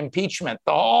became that impeachment,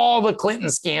 all the Clinton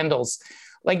scandals,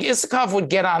 Isikoff would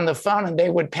get on the phone and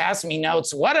they would pass me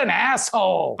notes. What an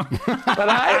asshole. But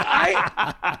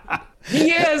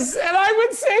he is, and I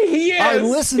would say he is. Our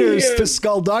listeners to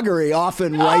Skullduggery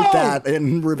often write that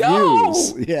in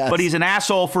reviews. Yes. But he's an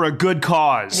asshole for a good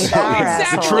cause.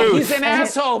 Exactly. The truth. He's an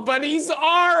asshole, but he's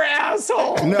our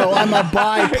asshole. No, I'm a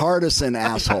bipartisan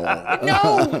asshole.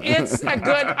 No, it's a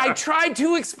good. I tried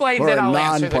to explain that I'll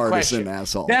answer the question.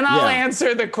 Asshole. Then I'll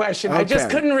answer the question. Okay. I just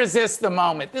couldn't resist the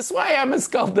moment. This is why I'm a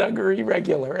Skullduggery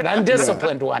regular, and I'm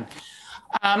disciplined one.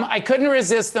 I couldn't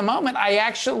resist the moment.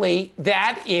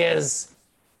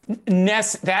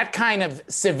 That kind of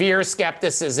severe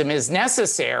skepticism is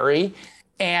necessary.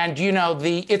 And,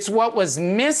 it's what was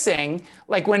missing.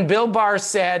 Like when Bill Barr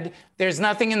said, there's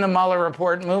nothing in the Mueller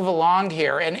report, move along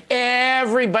here. And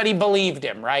everybody believed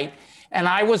him, right? And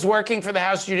I was working for the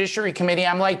House Judiciary Committee.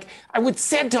 I would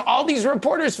say to all these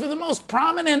reporters for the most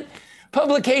prominent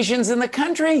publications in the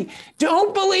country,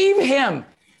 don't believe him.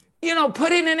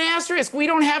 Put in an asterisk. We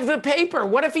don't have the paper.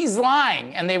 What if he's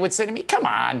lying? And they would say to me, come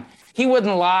on, he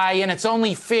wouldn't lie. And it's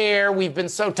only fair. We've been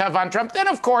so tough on Trump. Then,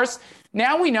 of course,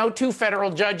 now we know 2 federal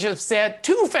judges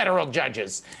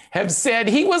have said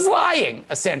he was lying,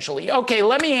 essentially. Okay,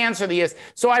 let me answer this.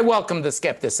 So I welcome the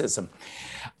skepticism.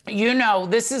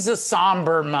 This is a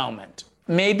somber moment.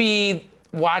 Maybe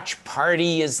watch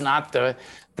party is not the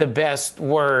best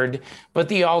word, but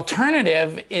the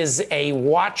alternative is a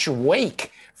watch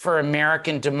wake for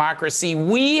American democracy.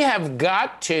 We have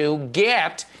got to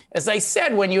get, as I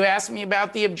said when you asked me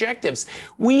about the objectives,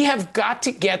 we have got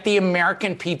to get the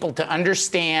American people to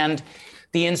understand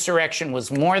the insurrection was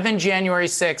more than January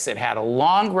 6th. It had a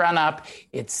long run up.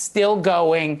 It's still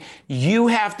going. You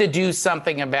have to do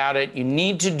something about it. You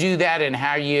need to do that in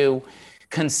how you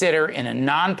consider in a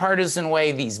nonpartisan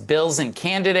way these bills and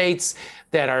candidates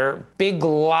that are big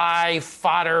lie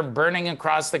fodder burning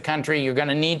across the country. You're going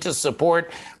to need to support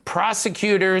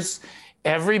prosecutors.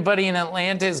 Everybody in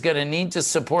Atlanta is going to need to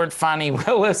support Fani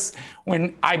Willis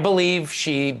when I believe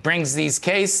she brings these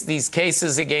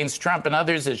cases against Trump and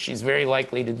others, as she's very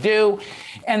likely to do.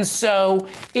 And so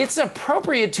it's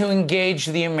appropriate to engage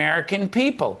the American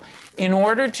people in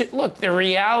order to look. The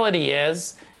reality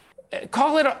is,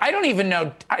 call it. I don't even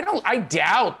know. I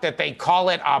doubt that they call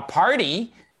it a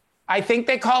party. I think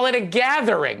they call it a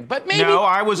gathering, but maybe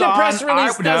press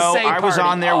release does say I was party.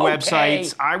 On their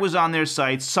websites. I was on their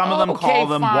sites. Some of them call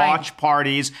them watch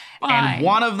parties, and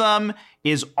one of them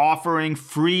is offering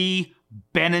free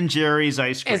Ben & Jerry's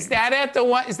ice cream. Is that the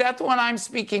one I'm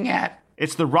speaking at?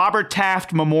 It's the Robert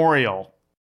Taft Memorial.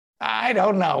 I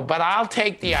don't know, but I'll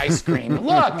take the ice cream.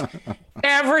 Look,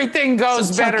 everything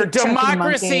goes better.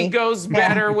 Democracy goes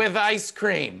better with ice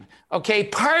cream. Okay,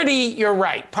 party, you're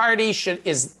right. Party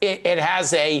it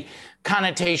has a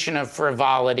connotation of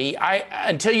frivolity.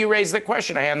 Until you raised the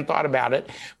question, I hadn't thought about it.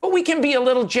 But we can be a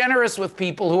little generous with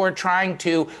people who are trying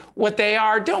to what they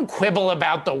are. Don't quibble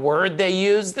about the word they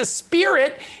use. The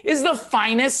spirit is the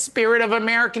finest spirit of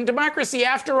American democracy.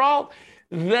 After all,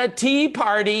 the Tea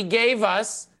Party gave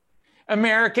us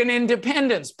American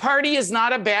independence. Party is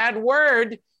not a bad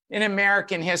word in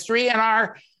American history. And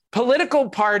our political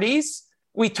parties,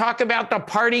 we talk about the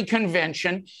party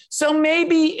convention. So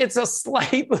maybe it's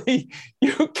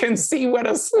you can see what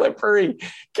a slippery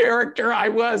character I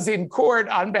was in court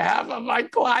on behalf of my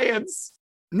clients.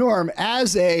 Norm,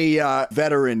 as a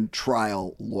veteran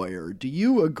trial lawyer, do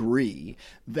you agree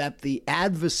that the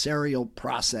adversarial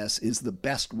process is the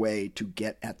best way to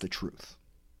get at the truth?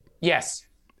 Yes.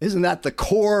 Isn't that the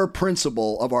core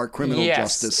principle of our criminal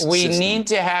justice system? We need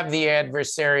to have the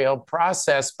adversarial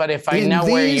process, but if I know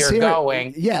where you're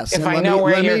going, if I know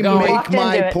where you're going, make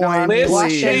my point, Liz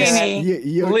Cheney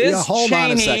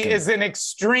Cheney is an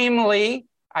extremely,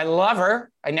 I love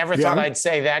her. I never thought I'd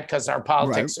say that because our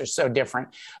politics are so different.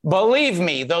 Believe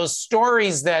me, those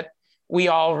stories that we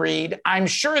all read, I'm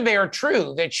sure they're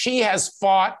true, that she has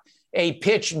fought a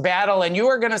pitched battle, and you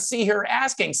are going to see her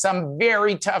asking some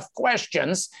very tough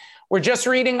questions. We're just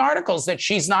reading articles that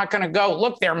she's not going to go,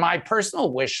 look, they're my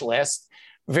personal wish list,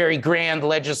 very grand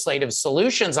legislative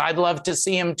solutions. I'd love to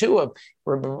see him too, of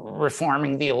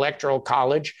reforming the Electoral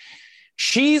College.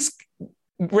 She's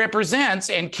represents,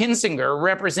 and Kinzinger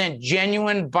represent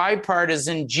genuine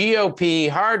bipartisan GOP,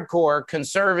 hardcore,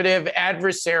 conservative,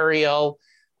 adversarial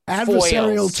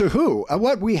foils. To who?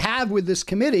 What we have with this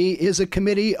committee is a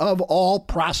committee of all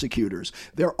prosecutors.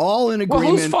 They're all in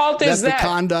agreement. Whose fault is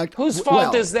that? Whose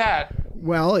fault is that?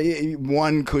 Well,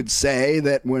 one could say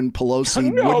that when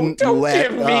Pelosi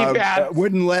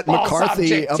wouldn't let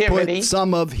McCarthy put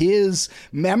some of his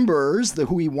members,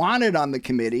 who he wanted on the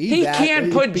committee. He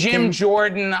can't put Jim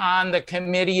Jordan on the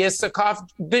committee. Isikoff,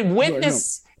 the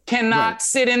witness. Cannot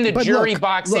sit in the jury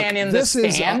box and in the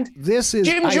stand.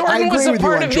 Jim Jordan was a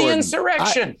part of the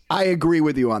insurrection. I agree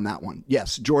with you on that one.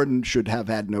 Yes, Jordan should have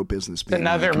had no business being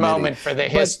another moment for the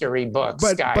history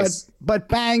books, guys. But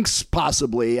Banks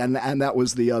possibly, and that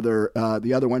was the other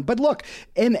one. But look,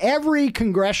 in every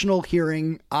congressional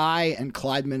hearing I and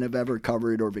Clydeman have ever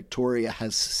covered, or Victoria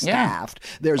has staffed,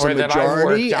 there's a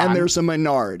majority and there's a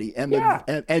minority,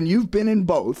 and you've been in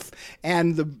both.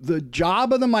 And the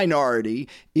job of the minority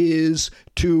is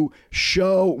to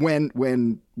show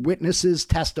when witnesses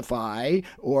testify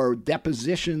or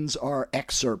depositions are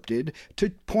excerpted, to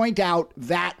point out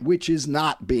that which is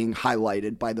not being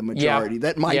highlighted by the majority,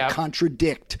 that might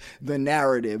contradict the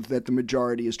narrative that the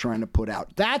majority is trying to put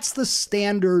out. That's the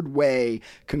standard way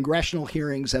congressional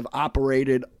hearings have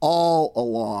operated all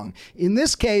along. In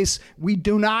this case, we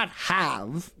do not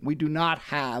have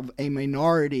a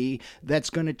minority that's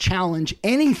going to challenge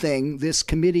anything this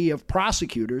committee of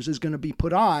prosecutors is going to be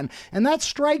put on. And that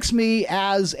strikes me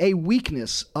as a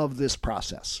weakness of this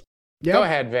process. Yep. Go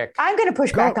ahead, Vic. I'm going to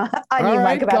push back on you,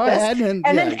 Mike, about this. Go ahead and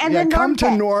then come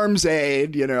to Norm's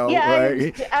aid.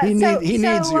 Right? He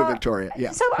needs you, Victoria.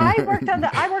 Yeah. So I worked on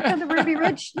the Ruby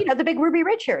Ridge, the big Ruby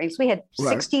Ridge hearings. We had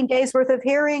 16 days worth of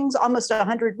hearings, almost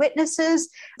 100 witnesses.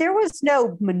 There was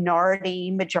no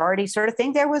majority sort of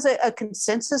thing. There was a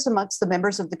consensus amongst the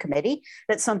members of the committee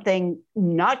that something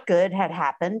not good had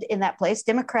happened in that place,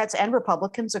 Democrats and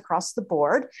Republicans across the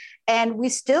board, and we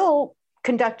still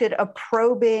conducted a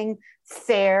probing,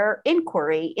 fair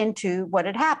inquiry into what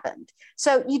had happened.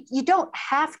 So you don't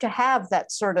have to have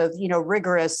that sort of,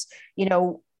 rigorous,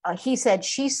 he said,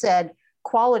 she said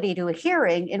quality to a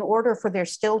hearing in order for there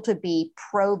still to be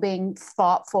probing,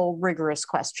 thoughtful, rigorous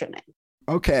questioning.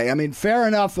 Okay, I mean, fair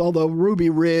enough, although Ruby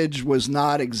Ridge was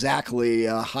not exactly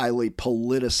a highly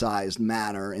politicized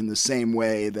matter in the same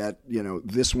way that,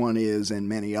 this one is and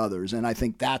many others. And I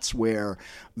think that's where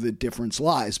the difference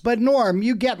lies. But Norm,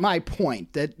 you get my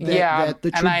point that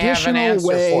the traditional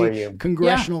way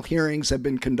congressional hearings have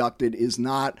been conducted is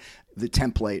not the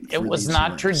template. It was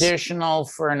not traditional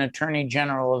for an attorney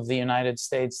general of the United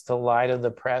States to lie to the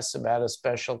press about a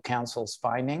special counsel's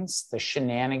findings. The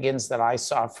shenanigans that I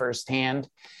saw firsthand,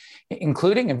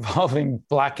 including involving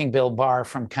blocking Bill Barr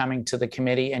from coming to the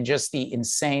committee, and just the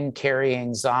insane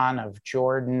carryings on of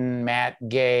Jordan, Matt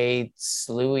Gaetz,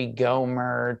 Louis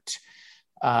Gohmert,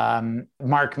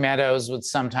 Mark Meadows would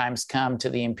sometimes come to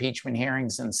the impeachment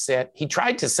hearings and sit. He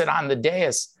tried to sit on the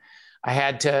dais. I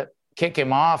had to kick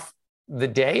him off the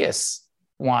dais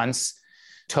once,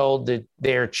 told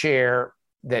their chair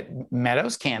that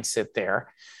Meadows can't sit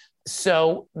there.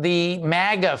 So the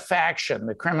MAGA faction,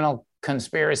 the criminal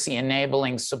conspiracy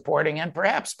enabling, supporting, and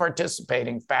perhaps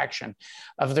participating faction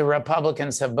of the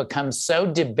Republicans have become so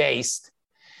debased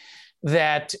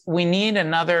that we need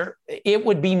it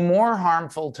would be more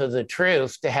harmful to the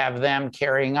truth to have them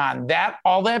carrying on.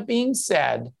 All that being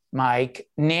said, Mike,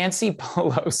 Nancy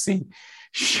Pelosi,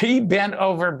 she bent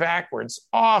over backwards,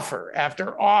 offer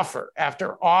after offer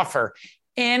after offer,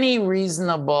 any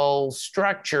reasonable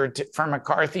structure for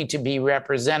McCarthy to be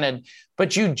represented.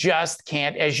 But you just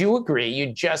can't, as you agree,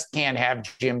 you just can't have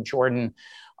Jim Jordan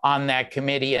on that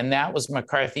committee. And that was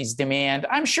McCarthy's demand.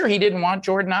 I'm sure he didn't want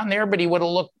Jordan on there, but he would have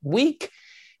looked weak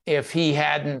if he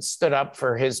hadn't stood up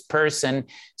for his person.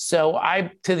 So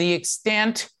to the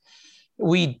extent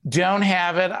We don't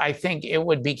have it. I think it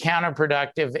would be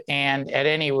counterproductive. And at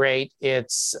any rate,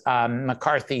 it's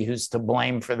McCarthy who's to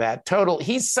blame for that.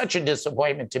 He's such a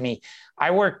disappointment to me. I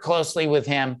work closely with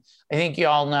him. I think you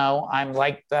all know I'm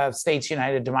like the States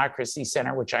United Democracy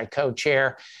Center, which I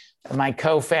co-chair. My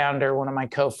co-founder, one of my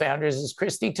co-founders is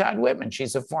Christy Todd Whitman.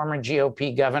 She's a former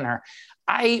GOP governor.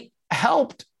 I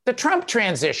helped the Trump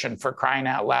transition, for crying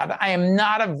out loud. I am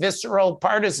not a visceral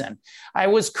partisan. I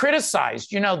was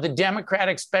criticized. You know, the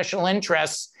Democratic special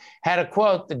interests had a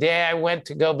quote the day I went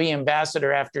to go be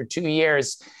ambassador after 2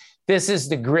 years. This is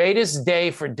the greatest day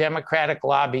for Democratic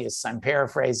lobbyists. I'm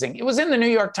paraphrasing. It was in the New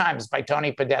York Times by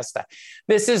Tony Podesta.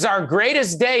 This is our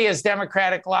greatest day as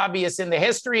Democratic lobbyists in the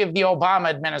history of the Obama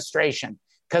administration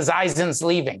because Eisen's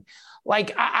leaving.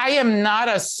 Like, I am not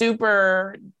a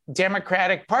super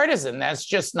Democratic partisan. That's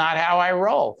just not how I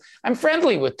roll. I'm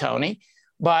friendly with Tony,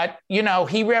 but, you know,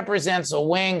 he represents a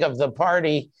wing of the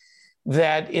party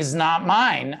that is not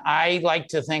mine. I like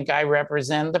to think I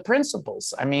represent the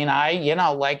principles. I mean,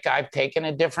 I've taken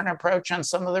a different approach on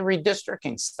some of the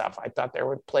redistricting stuff. I thought there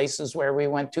were places where we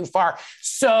went too far.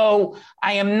 So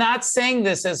I am not saying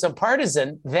this as a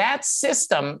partisan. That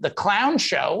system, the clown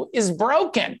show, is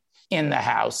broken in the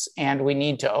House, and we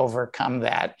need to overcome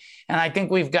that. And I think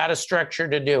we've got a structure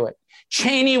to do it.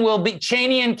 Cheney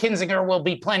and Kinzinger will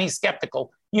be plenty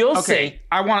skeptical. You'll see.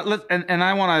 I want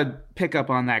to pick up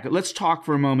on that. Let's talk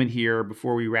for a moment here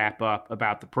before we wrap up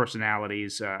about the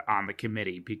personalities on the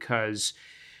committee, because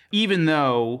even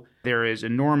though there is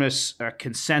enormous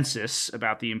consensus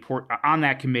about on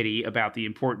that committee about the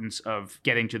importance of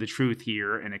getting to the truth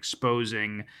here and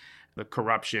exposing the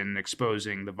corruption,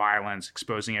 exposing the violence,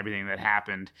 exposing everything that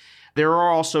happened, there are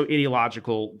also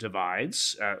ideological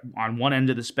divides. On one end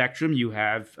of the spectrum, you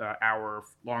have our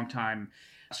longtime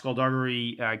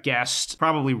skullduggery guest,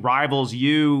 probably rivals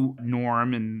you,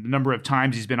 Norm, in the number of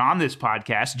times he's been on this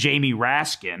podcast, Jamie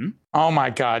Raskin. Oh my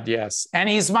God, yes. And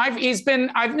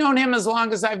I've known him as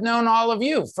long as I've known all of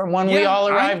you, from when we all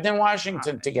arrived in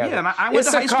Washington together. Yeah, and I went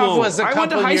to high school with him.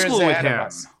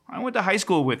 I went to high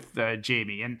school with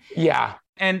Jamie,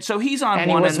 and so he's on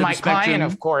one end of the spectrum. And he was my client,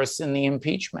 of course, in the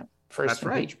impeachment, first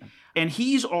impeachment. And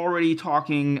he's already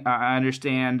talking, I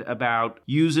understand, about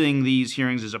using these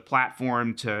hearings as a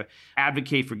platform to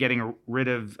advocate for getting rid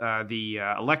of the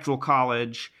Electoral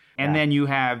College. And then you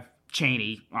have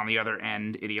Cheney on the other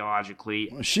end,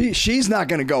 ideologically. She's not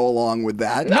going to go along with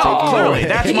that. No, clearly.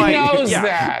 He knows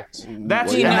that.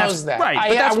 He knows that. Right.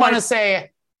 I want to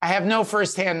say I have no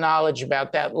firsthand knowledge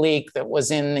about that leak that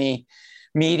was in the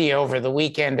media over the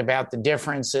weekend about the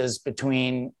differences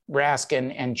between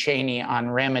Raskin and Cheney on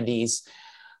remedies.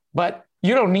 But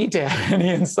you don't need to have any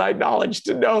inside knowledge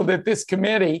to know that this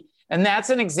committee, and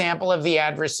that's an example of the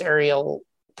adversarial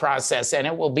process, and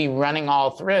it will be running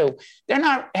all through. They're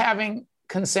not having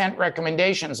consent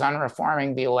recommendations on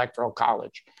reforming the Electoral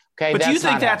College. Okay, but do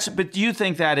you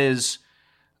think that is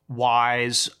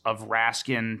wise of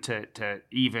Raskin to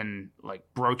even like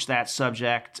broach that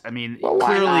subject? I mean,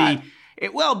 clearly.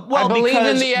 I believe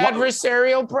in the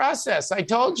adversarial process. I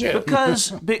told you.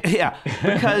 Because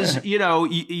you know,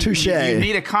 you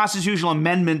need a constitutional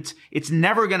amendment. It's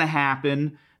never going to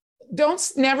happen. Don't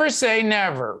never say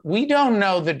never. We don't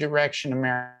know the direction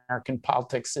American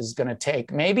politics is going to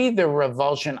take. Maybe the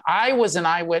revulsion. I was an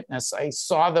eyewitness. I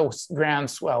saw the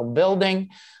groundswell building,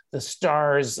 the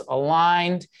stars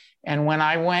aligned. And when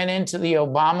I went into the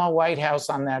Obama White House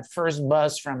on that first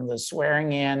bus from the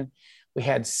swearing in, we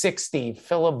had 60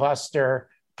 filibuster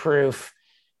proof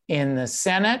in the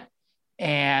Senate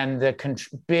and the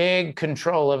big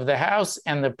control of the House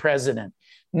and the president.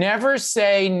 Never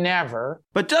say never.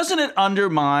 But doesn't it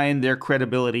undermine their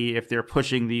credibility if they're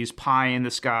pushing these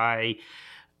pie-in-the-sky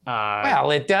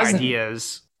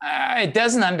ideas? It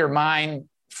doesn't undermine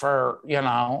for,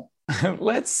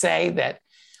 let's say that,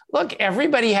 look,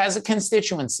 everybody has a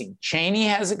constituency. Cheney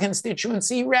has a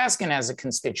constituency. Raskin has a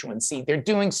constituency. They're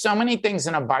doing so many things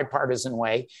in a bipartisan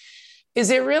way. Is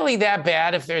it really that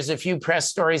bad if there's a few press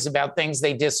stories about things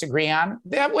they disagree on?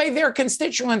 That way their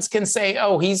constituents can say,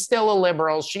 oh, he's still a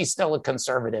liberal, she's still a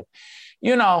conservative.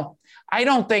 I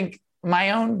don't think,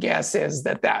 my own guess is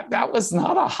that was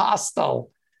not a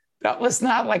hostile. That was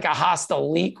not like a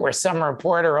hostile leak where some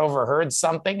reporter overheard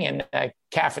something in a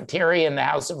cafeteria in the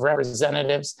House of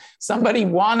Representatives. Somebody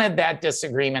wanted that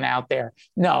disagreement out there.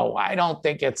 No, I don't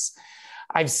think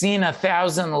I've seen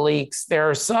 1,000 leaks. There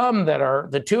are some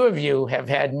the two of you have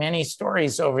had many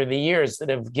stories over the years that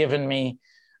have given me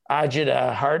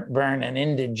agita, heartburn, and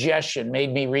indigestion,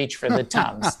 made me reach for the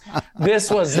Tums.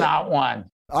 This was not one.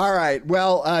 All right.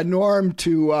 Well, Norm,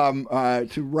 to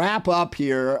wrap up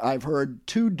here, I've heard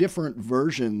two different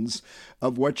versions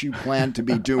of what you plan to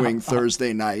be doing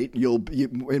Thursday night.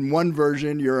 In one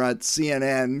version, you're at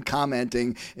CNN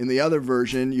commenting. In the other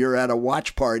version, you're at a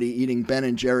watch party eating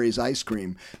Ben & Jerry's ice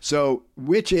cream. So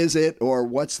which is it, or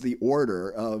what's the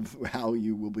order of how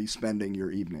you will be spending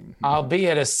your evening? I'll be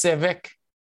at a civic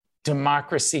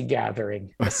democracy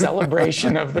gathering, a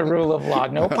celebration of the rule of law,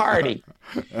 no party.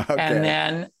 Okay.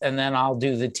 And then I'll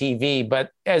do the TV.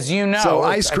 But as you know, so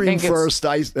ice cream first,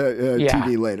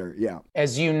 TV later. Yeah.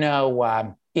 As you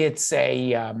know, it's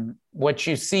what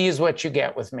you see is what you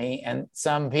get with me. And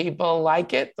some people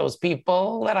like it. Those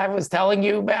people that I was telling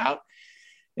you about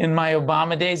in my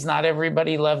Obama days, not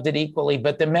everybody loved it equally,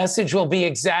 but the message will be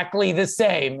exactly the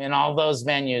same in all those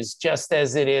venues, just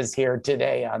as it is here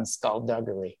today on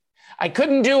Skullduggery. I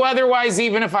couldn't do otherwise,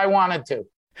 even if I wanted to.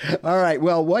 All right.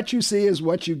 Well, what you see is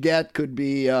what you get could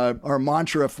be our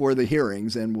mantra for the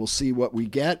hearings, and we'll see what we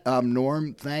get.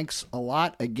 Norm, thanks a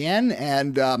lot again,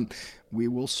 and we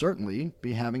will certainly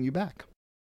be having you back.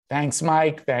 Thanks,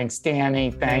 Mike. Thanks,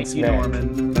 Danny. Thanks, Thank you,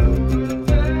 Norman.